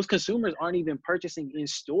most consumers aren't even purchasing in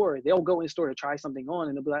store. They'll go in store to try something on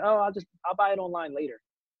and they'll be like, oh, I'll buy it online later,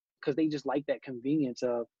 because they just like that convenience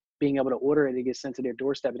of being able to order it. It gets sent to their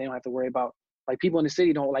doorstep and they don't have to worry about, like, people in the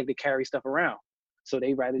city don't like to carry stuff around. So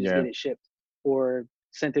they rather just get it shipped or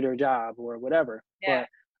sent to their job or whatever. Yeah.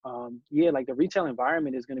 But like the retail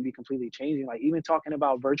environment is going to be completely changing. Like even talking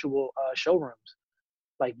about virtual showrooms,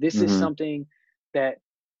 like this is something that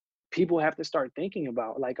people have to start thinking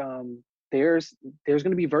about. Like there's going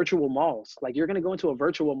to be virtual malls. Like you're going to go into a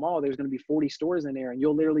virtual mall, there's going to be 40 stores in there, and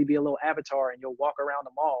you'll literally be a little avatar and you'll walk around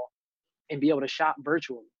the mall and be able to shop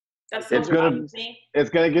virtually. That's so it's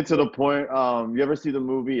gonna get to the point. You ever see the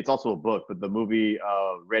movie? It's also a book, but the movie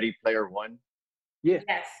Ready Player One. Yeah.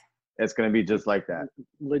 Yes. It's gonna be just like that.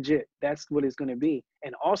 Legit. That's what it's gonna be.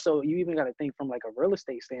 And also, you even got to think from like a real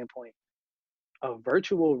estate standpoint. A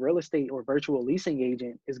virtual real estate or virtual leasing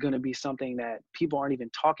agent is going to be something that people aren't even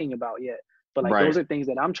talking about yet. But like those are things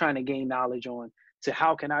that I'm trying to gain knowledge on. To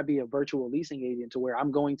how can I be a virtual leasing agent to where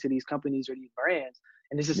I'm going to these companies or these brands,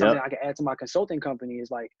 and this is something I can add to my consulting company.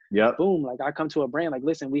 Is like, boom, like I come to a brand, like,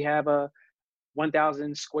 listen, we have a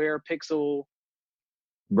 1,000 square pixel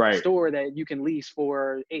store that you can lease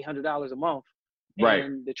for $800 a month,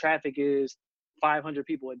 and the traffic is 500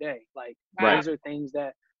 people a day. Like those are things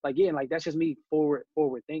that, like, yeah, like that's just me forward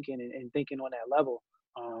thinking and thinking on that level.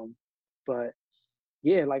 But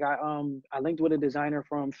yeah, like I linked with a designer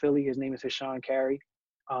from Philly. His name is Hashan Carey,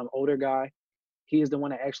 older guy. He is the one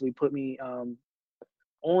that actually put me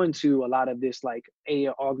onto a lot of this like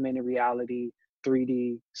augmented reality,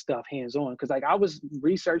 3D stuff hands-on. Cause like I was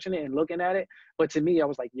researching it and looking at it, but to me, I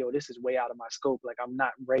was like, yo, this is way out of my scope. Like I'm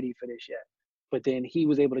not ready for this yet. But then he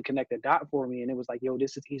was able to connect the dot for me, and it was like, yo,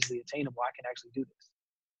 this is easily attainable. I can actually do this.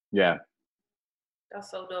 Yeah. That's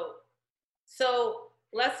so dope. So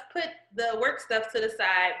let's put the work stuff to the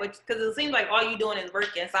side, because it seems like all you're doing is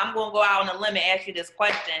working. So I'm going to go out on a limb and ask you this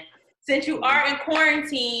question. Since you are in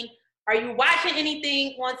quarantine, are you watching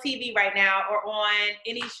anything on TV right now or on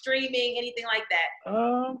any streaming, anything like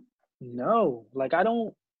that? No, like I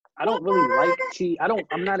don't really like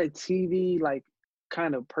I'm not a TV like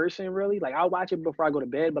kind of person really. Like I'll watch it before I go to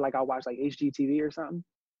bed, but like I'll watch like HGTV or something.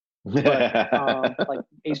 But like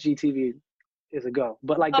HGTV, is a go.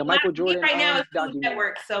 But like the Michael Jordan right now is Food documentary.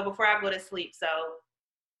 Network, so before I go to sleep, so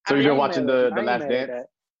you've been watching the I ain't Last mad at Dance? that.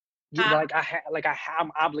 Yeah,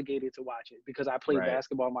 I'm obligated to watch it because I played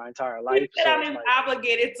basketball my entire life. So So I'm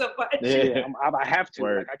obligated to watch it. it. I have to.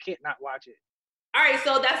 Word. Like I can't not watch it. All right,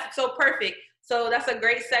 so that's so perfect. So that's a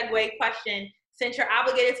great segue question. Since you're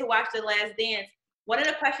obligated to watch The Last Dance, one of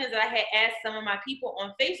the questions that I had asked some of my people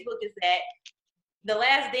on Facebook is that The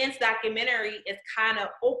Last Dance documentary is kind of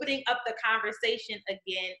opening up the conversation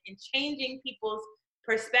again and changing people's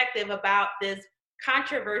perspective about this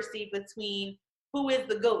controversy between who is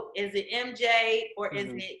the GOAT. Is it MJ or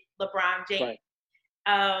is it LeBron James?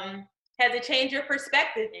 Right. Has it changed your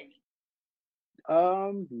perspective any?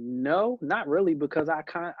 No, not really, because I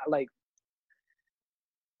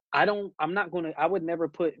would never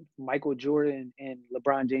put Michael Jordan and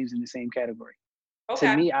LeBron James in the same category. Okay.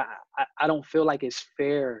 To me, I don't feel like it's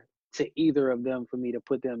fair to either of them for me to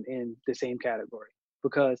put them in the same category,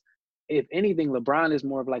 because if anything, LeBron is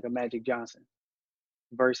more of like a Magic Johnson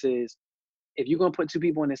versus if you're going to put two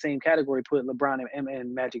people in the same category, put LeBron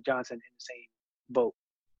and Magic Johnson in the same boat.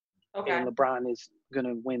 Okay. And LeBron is going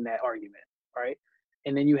to win that argument, right?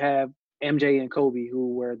 And then you have MJ and Kobe,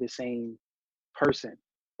 who were the same person,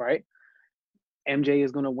 right? MJ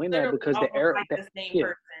is going to win that because the era, like the same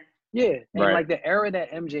person. Yeah, and like the era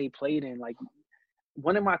that MJ played in, like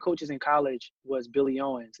one of my coaches in college was Billy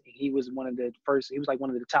Owens. He was one of the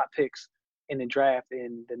top picks in the draft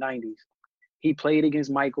in the 90s. He played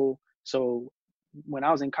against Michael. So when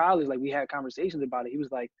I was in college, like we had conversations about it. He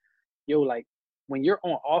was like, yo, like when you're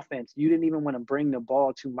on offense, you didn't even want to bring the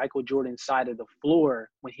ball to Michael Jordan's side of the floor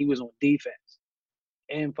when he was on defense.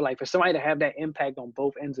 And for somebody to have that impact on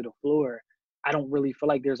both ends of the floor, I don't really feel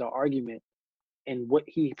like there's an argument in what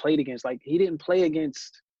he played against. Like he didn't play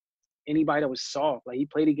against anybody that was soft. Like he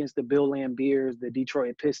played against the Bill Lambiers, the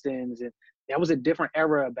Detroit Pistons, and that was a different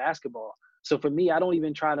era of basketball. So for me, I don't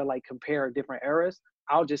even try to like compare different eras.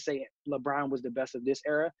 I'll just say LeBron was the best of this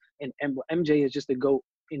era, and MJ is just the GOAT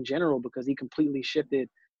in general because he completely shifted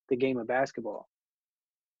the game of basketball.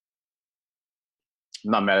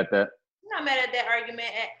 Not mad at that. Not mad at that argument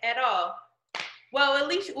at all. Well, at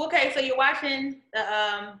least okay. So you're watching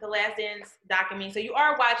the Last Dance documentary. So you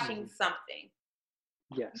are watching something.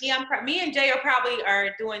 Yes. Me and Jay are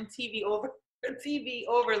doing TV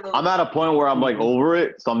overload. I'm at a point where I'm like over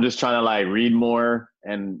it, so I'm just trying to like read more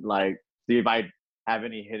and like see if I have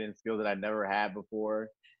any hidden skills that I never had before.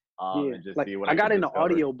 And just like, see what I got into discover.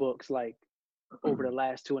 audio books like over the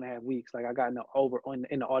last 2.5 weeks. Like I got in the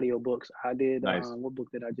audio books. I did. Nice. What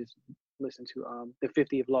book did I just listen to? The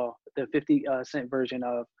 50th Law, the 50-cent version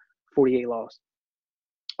of 48 Laws.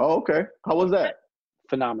 Oh, okay. How was that?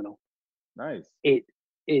 Phenomenal. Nice. It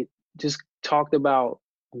just talked about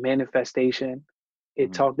manifestation.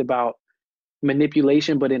 It talked about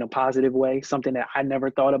manipulation, but in a positive way, something that I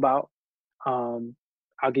never thought about.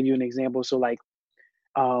 I'll give you an example. So like,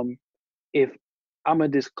 if I'm a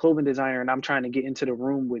clothing designer and I'm trying to get into the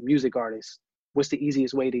room with music artists, what's the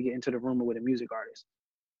easiest way to get into the room with a music artist?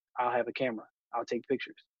 I'll have a camera. I'll take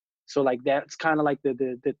pictures. So like, that's kind of like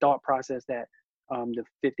the thought process that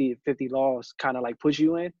the 50 Laws kind of like push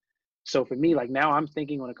you in. So for me, like now I'm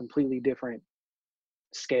thinking on a completely different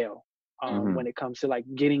scale when it comes to like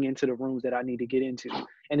getting into the rooms that I need to get into.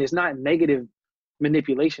 And it's not negative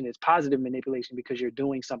manipulation, it's positive manipulation because you're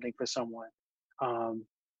doing something for someone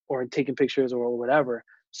or taking pictures or whatever.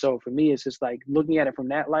 So for me, it's just like looking at it from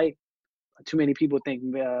that light. Too many people think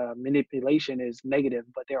manipulation is negative,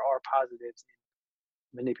 but there are positives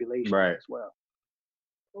in manipulation as well.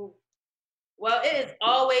 Ooh. Well, it is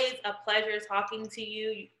always a pleasure talking to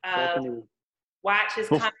you. Watch is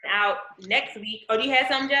coming out next week. Oh, do you have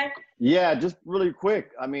something, Jack? Yeah, just really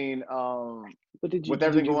quick. I mean, with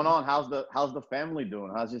everything going on, how's the family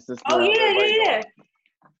doing? How's your sister? Oh yeah.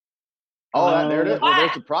 Oh, there it is. Well,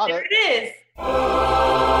 there's the product. There it is.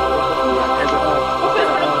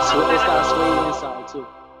 It's got suede inside too.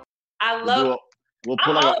 I love. We'll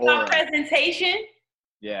put like an aura. Presentation.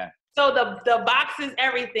 Yeah. So the box is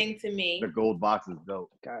everything to me. The gold box is dope.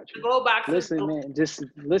 Gotcha. The gold box. Listen, man. Just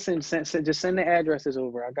listen. Just send the addresses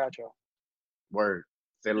over. I got y'all. Word.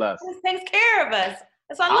 Say less. This takes care of us.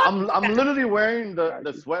 That's all I'm literally wearing the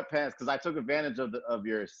sweatpants because I took advantage of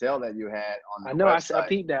your sale that you had on the I know. website. I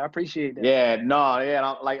peeped that. I appreciate that. Yeah. No.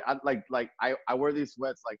 Yeah. And I wear these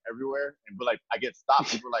sweats like everywhere, but like I get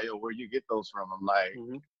stopped. People are like, yo, where you get those from? I'm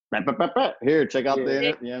like. Here, check out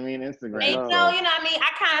the, you know what I mean, Instagram. And you know what I mean?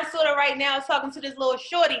 I kind of sort of right now talking to this little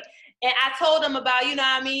shorty, And I told him about, you know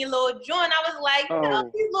what I mean, little joint. I was like,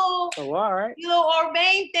 you know, all right. You little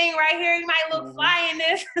Orbain thing right here, you might look fly in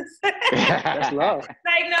this. That's love.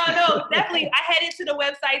 Like, no, definitely. I headed to the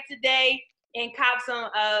website today and cop some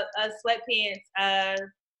sweatpants.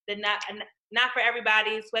 The not for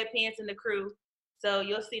everybody, sweatpants and the crew. So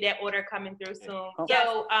you'll see that order coming through soon.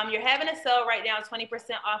 So you're having a sale right now, 20%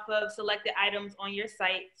 off of selected items on your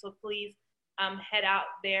site. So please head out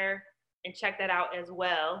there and check that out as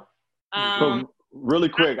well. Really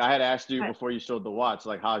quick, I had asked you before you showed the watch,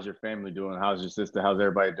 like, how's your family doing? How's your sister? How's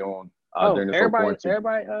everybody doing during this whole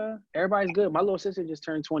quarantine? Everybody's good. My little sister just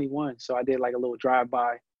turned 21, so I did like a little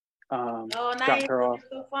drive-by. Nice.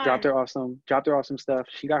 Dropped her off some stuff.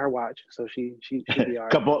 She got her watch, so she be all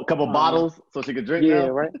right. couple bottles so she could drink. Yeah,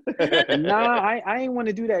 now? Right. Nah, I ain't want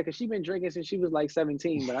to do that because she been drinking since she was like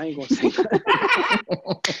 17. But I ain't gonna say that.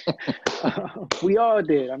 We all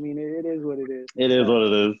did. I mean, it is what it is. It is what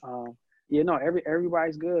it is. Yeah, no,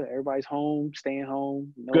 everybody's good. Everybody's home, staying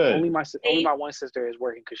home. No, good. Only my one sister is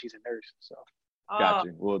working because she's a nurse. So. Got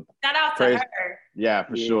you. Well, shout out to her. Yeah,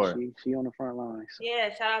 for sure. She on the front line. So.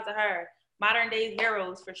 Yeah, shout out to her. Modern day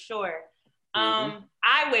heroes for sure.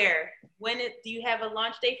 Eyewear. Do you have a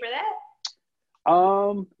launch date for that?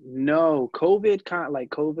 No. COVID kind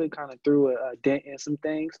of threw a dent in some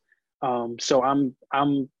things. So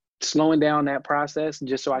I'm slowing down that process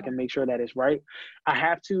just so I can make sure that it's right.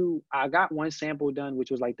 I got one sample done,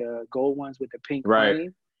 which was like the gold ones with the pink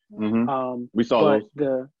frame. Mm-hmm. We saw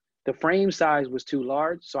those. The frame size was too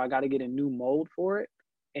large, so I got to get a new mold for it,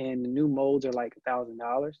 and the new molds are like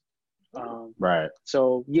 $1,000. Right.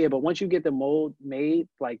 So yeah, but once you get the mold made,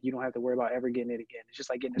 like you don't have to worry about ever getting it again. It's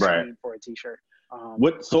just like getting a screen for a T-shirt.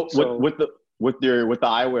 With the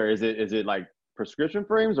eyewear, is it like prescription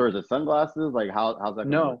frames or is it sunglasses? Like how's that?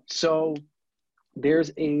 No. So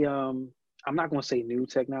there's a I'm not going to say new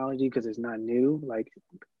technology because it's not new. Like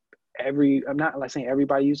I'm not like saying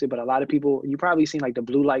everybody uses it, but a lot of people, you probably seen like the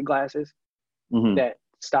blue light glasses that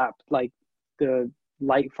stop like the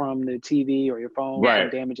light from the TV or your phone from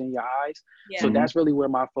damaging your eyes. Yeah. So that's really where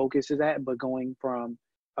my focus is at, but going from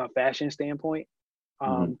a fashion standpoint,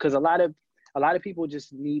 because a lot of people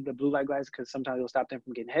just need the blue light glasses because sometimes it'll stop them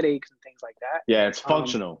from getting headaches and things like that. Yeah, it's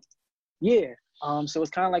functional. So it's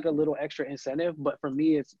kind of like a little extra incentive, but for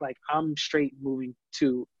me, it's like I'm straight moving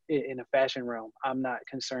to in a fashion realm. I'm not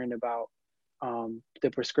concerned about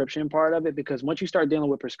the prescription part of it because once you start dealing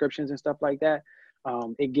with prescriptions and stuff like that,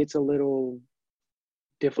 it gets a little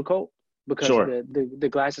difficult because the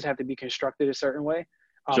glasses have to be constructed a certain way.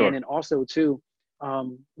 And then also too,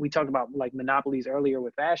 we talked about like monopolies earlier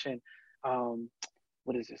with fashion.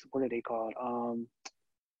 What is this? What are they called?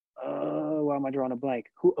 Why am I drawing a blank?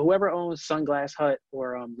 Whoever owns Sunglass Hut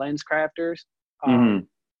or Lens Crafters,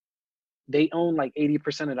 they own like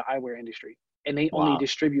 80% of the eyewear industry, and they only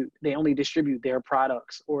distribute their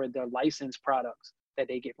products or their licensed products that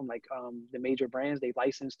they get from like the major brands. They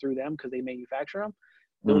license through them because they manufacture them.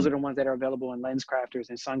 Those are the ones that are available in Lens Crafters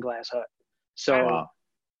and Sunglass Hut. So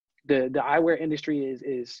the eyewear industry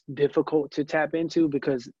is difficult to tap into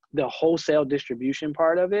because the wholesale distribution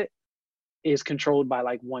part of it is controlled by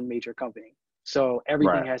like one major company. So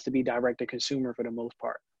everything has to be direct to consumer for the most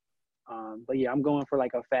part. But yeah, I'm going for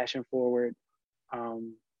like a fashion forward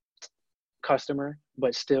customer,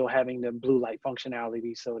 but still having the blue light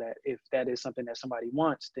functionality so that if that is something that somebody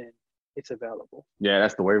wants, then it's available. Yeah,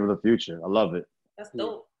 that's the wave of the future. I love it. That's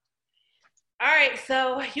dope. All right,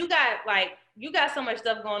 so you got so much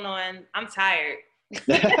stuff going on. I'm tired.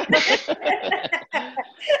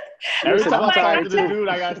 Every time I talk to the dude,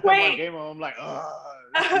 I gotta step my game on. I'm like,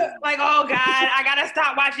 like, oh God, I gotta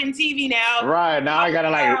stop watching TV now. Right now, I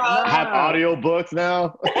gotta have audio books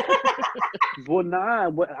now. Well,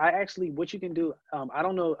 what you can do? I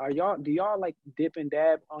don't know. Do y'all like dip and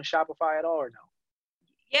dab on Shopify at all or no?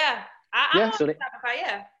 Yeah, I'm on Shopify.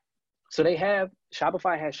 Yeah. So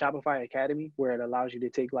Shopify has Shopify Academy where it allows you to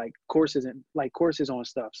take like courses on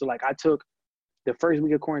stuff. So like I took the first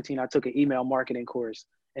week of quarantine, I took an email marketing course,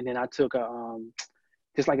 and then I took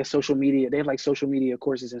just like a social media. They have like social media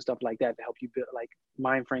courses and stuff like that to help you build like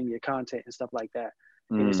mind frame your content and stuff like that.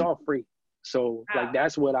 And it's all free. So like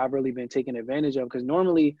that's what I've really been taking advantage of because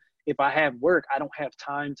normally if I have work, I don't have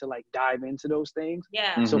time to like dive into those things.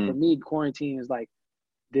 Yeah. So for me, quarantine is like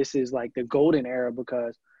this is like the golden era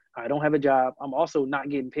because I don't have a job. I'm also not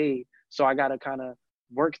getting paid. So I got to kind of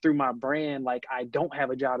work through my brand like I don't have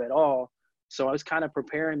a job at all. So it's kind of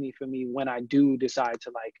preparing me for me when I do decide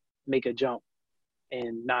to like make a jump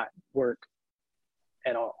and not work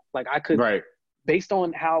at all. Like I could, based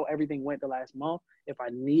on how everything went the last month, if I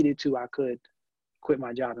needed to, I could quit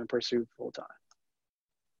my job and pursue full time.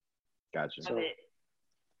 Gotcha. Love it.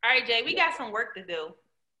 All right, Jay, we got some work to do.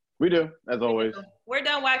 We do, as always. We're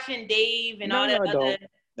done watching Dave and No, all that y'all other.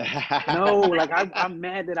 No, like I'm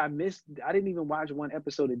mad that I didn't even watch one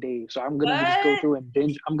episode of Dave, so I'm gonna just go What? through and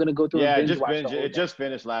binge. I'm gonna go through and binge just watch binge. the whole It thing. just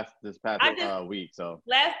finished this past week. So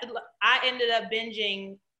I ended up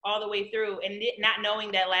binging all the way through and not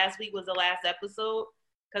knowing that last week was the last episode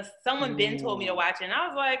because someone Ben told me to watch it, and I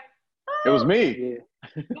was like, oh. It was me. Yeah.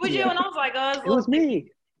 It was you, and I was like, oh, It was me.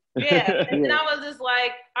 Yeah, and then I was just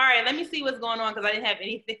like, all right, let me see what's going on because I didn't have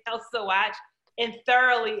anything else to watch, and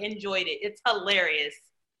thoroughly enjoyed it. It's hilarious.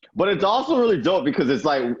 But it's also really dope because it's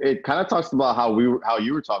like it kind of talks about how you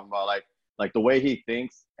were talking about like the way he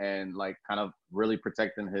thinks and like kind of really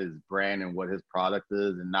protecting his brand and what his product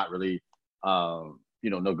is and not really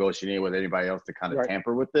negotiating with anybody else to kind of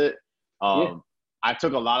tamper with it. I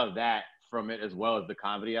took a lot of that from it as well as the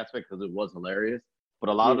comedy aspect because it was hilarious. But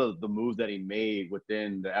a lot of the moves that he made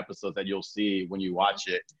within the episodes that you'll see when you watch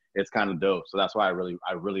it, it's kind of dope. So that's why I really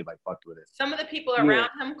like fucked with it. Some of the people around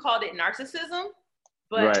him called it narcissism,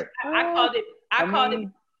 but I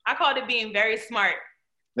called it being very smart.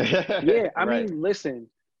 Yeah, I mean, listen,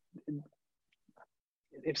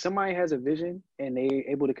 if somebody has a vision and they're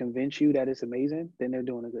able to convince you that it's amazing, then they're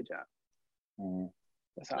doing a good job.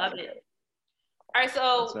 That's how Love it. All right,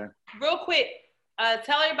 so real quick,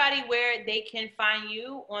 tell everybody where they can find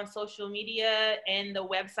you on social media and the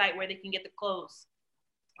website where they can get the clothes.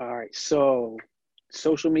 All right, so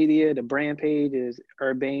social media, the brand page is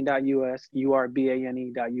urbane.us,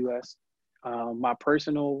 urbane.us. My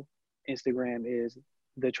personal Instagram is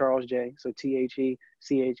the Charles J, so TheCharlesJay.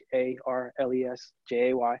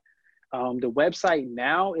 The website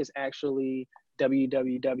now is actually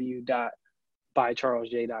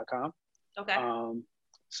www.bycharlesj.com. Okay.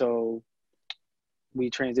 So we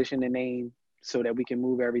transitioned the name so that we can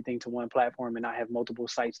move everything to one platform and not have multiple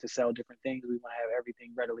sites to sell different things. We want to have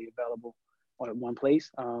everything readily available at one place.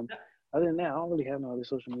 Other than that, I don't really have no other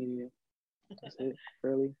social media. That's it,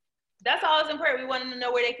 really. That's all that's important. We want them to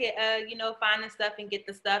know where they can, find the stuff and get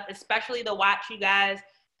the stuff, especially the watch, you guys.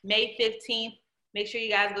 May 15th. Make sure you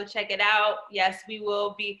guys go check it out. Yes, we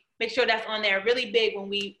will make sure that's on there really big when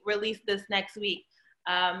we release this next week.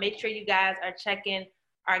 Make sure you guys are checking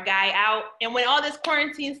our guy out. And when all this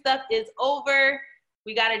quarantine stuff is over,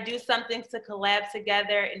 we got to do something to collab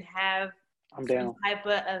together and have some type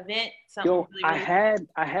of event. Yo, really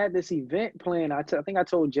I had this event planned. I think I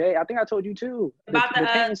told Jay. I think I told you too. About the paint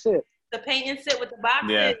and sit. The paint and sit with the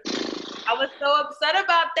boxes. Yeah. I was so upset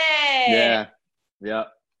about that. Yeah. Yeah.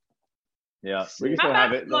 Yeah. We can still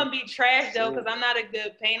have it. It's going to be trash though because I'm not a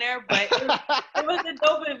good painter, but it was a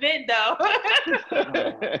dope event though.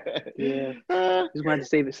 Yeah. Just going to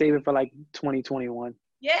save it for like 2021.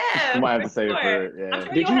 Yeah. You might have to save it for it. Yeah.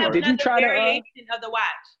 I'm sure did you try variation of the watch?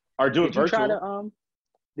 Or do it virtual.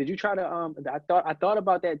 Did you try to I thought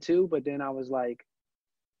about that too, but then I was like,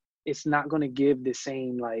 it's not gonna give the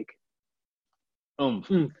same like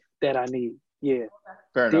that I need. Yeah.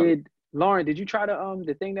 Fair enough. Lauren, did you try to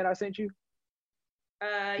the thing that I sent you?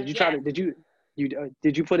 Did you try to did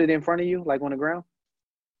you put it in front of you, like on the ground?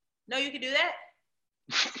 No, you can do that.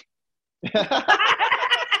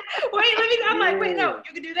 I'm like, wait, no,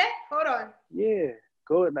 you can do that? Hold on. Yeah.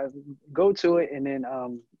 Go to it and then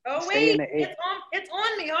oh wait, it's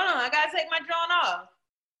on me. Hold on, I gotta take my John off.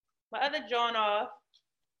 My other John off.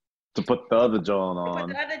 To put the other John on.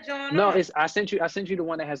 Put the other John no, on. I sent you the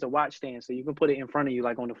one that has the watch stand, so you can put it in front of you,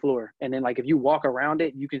 like on the floor, and then like if you walk around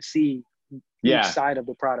it, you can see each side of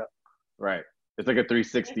the product. Right. It's like a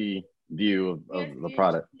 360 view of the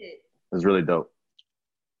product. It's really dope.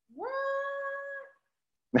 What?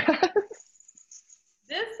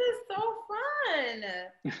 This is so fun.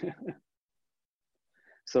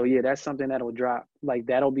 So yeah, that's something that'll drop. Like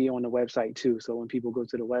that'll be on the website too. So when people go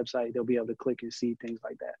to the website, they'll be able to click and see things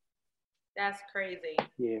like that. That's crazy.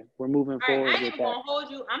 Yeah, we're moving forward. I ain't with even gonna hold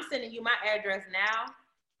you. I'm sending you my address now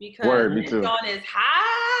because me too. John is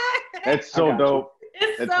high. It's so dope.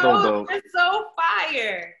 It's so dope. It's so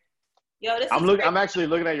fire. Yo, I'm actually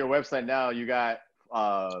looking at your website now. You got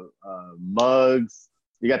mugs.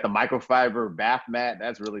 You got the microfiber bath mat.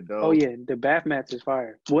 That's really dope. Oh yeah, the bath mats is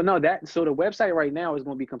fire. Well, no, so the website right now is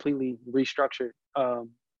going to be completely restructured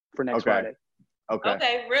for next Friday.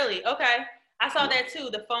 Okay, really? Okay. I saw that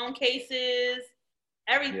too. The phone cases,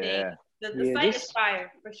 everything. Yeah. The site is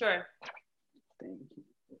fire for sure. Thank you.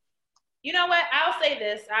 You know what? I'll say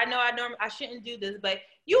this. I know I shouldn't do this, but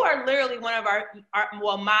you are literally one of my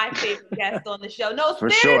favorite guests on the show. No,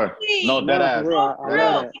 for seriously. Sure. No, that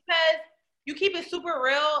real because you keep it super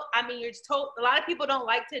real. I mean, a lot of people don't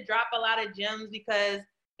like to drop a lot of gems because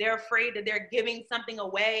they're afraid that they're giving something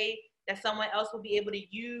away. that someone else will be able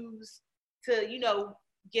to use to, you know,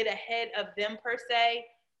 get ahead of them per se.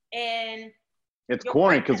 And it's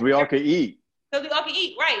corny because we all could eat. Because we all can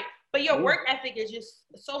eat, right. But your work ethic is just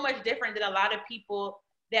so much different than a lot of people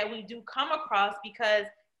that we do come across, because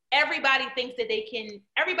everybody thinks that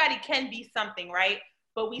everybody can be something, right?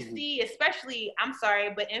 But we see, especially, I'm sorry,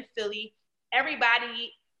 but in Philly,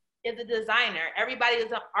 everybody is a designer. Everybody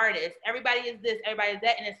is an artist. Everybody is this, everybody is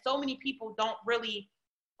that. And so many people don't really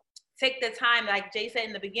take the time, like Jay said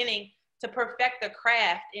in the beginning, to perfect the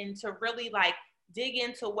craft and to really like dig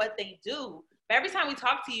into what they do. But every time we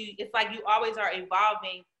talk to you, it's like you always are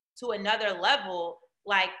evolving to another level,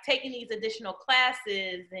 like taking these additional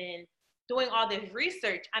classes and doing all this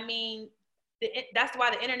research. I mean, that's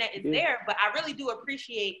why the internet is there, but I really do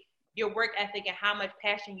appreciate your work ethic and how much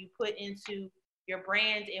passion you put into your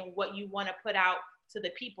brand and what you want to put out to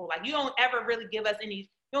the people. Like, you don't ever really give us you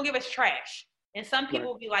don't give us trash. And some people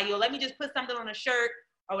will be like, yo, let me just put something on a shirt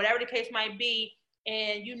or whatever the case might be,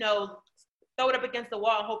 and, you know, throw it up against the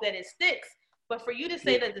wall and hope that it sticks. But for you to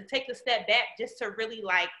say that, to take a step back just to really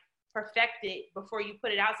like perfect it before you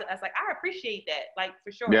put it out to us, like, I appreciate that, like,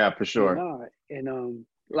 for sure. Yeah, for sure. No, and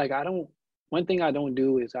like, one thing I don't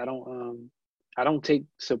do is I don't take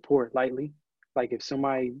support lightly. Like, if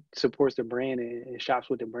somebody supports the brand and shops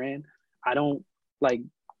with the brand, I don't like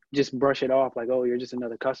just brush it off like, oh, you're just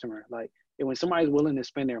another customer. Like, and when somebody's willing to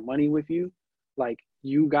spend their money with you, like,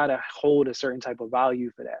 you gotta hold a certain type of value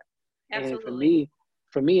for that. Absolutely. And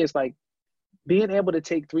for me, it's like being able to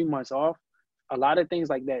take 3 months off. A lot of things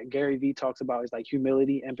like that Gary Vee talks about is like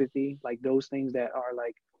humility, empathy, like those things that are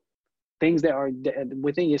like things that are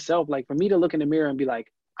within yourself. Like, for me to look in the mirror and be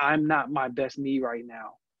like, I'm not my best me right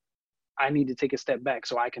now. I need to take a step back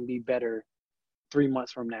so I can be better 3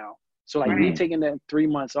 months from now. So like me taking that 3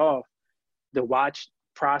 months off, the watch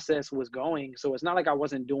process was going. So it's not like I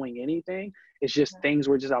wasn't doing anything. It's just things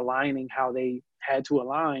were just aligning how they had to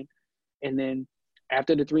align. And then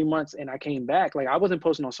after the 3 months and I came back, like, I wasn't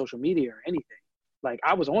posting on social media or anything. Like,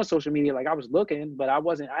 I was on social media, like I was looking, but I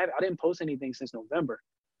didn't post anything since November.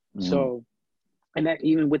 So, and that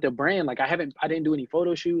even with the brand, like I didn't do any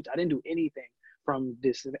photo shoots. I didn't do anything from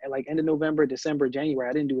this, like, end of November, December, January.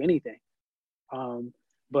 I didn't do anything.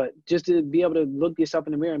 But just to be able to look yourself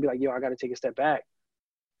in the mirror and be like, yo, I got to take a step back.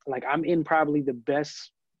 Like, I'm in probably the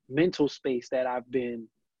best mental space that I've been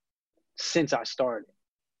since I started.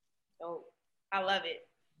 Oh, I love it.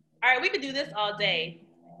 All right, we could do this all day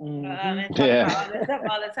and talk about all this stuff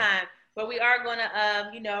all the time. But we are going to,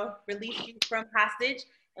 you know, release you from hostage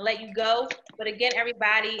and let you go. But again,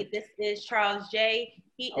 everybody, this is Charles J.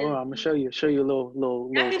 I'm gonna show you a little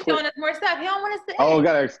Now he's clip. showing us more stuff. He don't want us to. Oh, we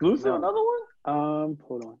got an exclusive. No. Another one.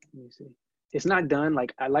 Hold on. Let me see. It's not done.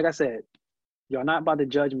 Like I said, y'all not about to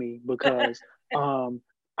judge me because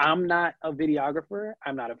I'm not a videographer.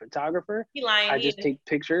 I'm not a photographer. He lying. I just take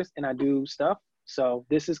pictures and I do stuff. So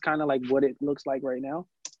this is kind of like what it looks like right now.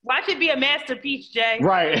 Watch it be a masterpiece, Jay.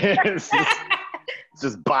 Right. It's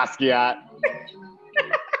just Basquiat.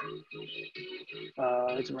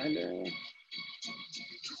 It's right there.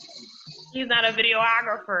 He's not a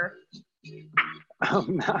videographer.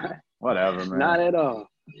 I'm not. Whatever, man. Not at all.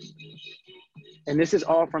 And this is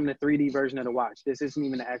all from the 3D version of the watch. This isn't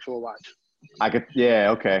even the actual watch.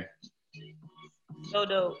 Yeah, okay. So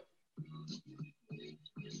dope.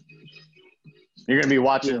 You're gonna be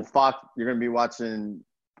watching Fox. You're gonna be watching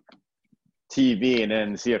TV and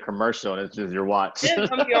then see a commercial and it's just your watch. This is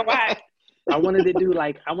from your watch. I wanted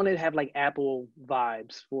to have like Apple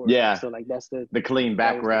vibes for it. So like that's the clean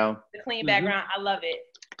background. The clean background. I love it.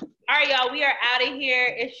 All right, y'all. We are out of here.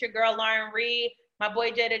 It's your girl Lauren Reed, my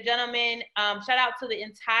boy Jay the Gentleman. Shout out to the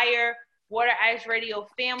entire Water Ice Radio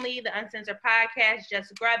family, the Uncensored Podcast,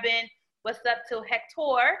 Just Grubbin. What's up to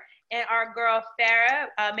Hector and our girl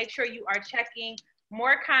Farah. Make sure you are checking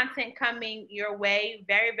more content coming your way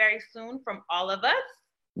very, very soon from all of us.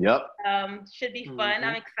 Yep. Should be fun.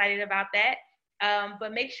 I'm excited about that.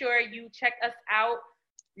 But make sure you check us out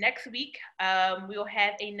next week. We'll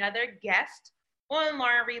have another guest on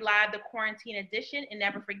Lauren Reed Live, the Quarantine Edition. And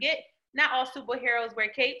never forget, not all superheroes wear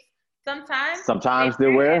capes. Sometimes they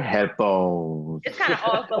wear headphones. It's kind of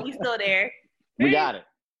off, but we still there. We got it.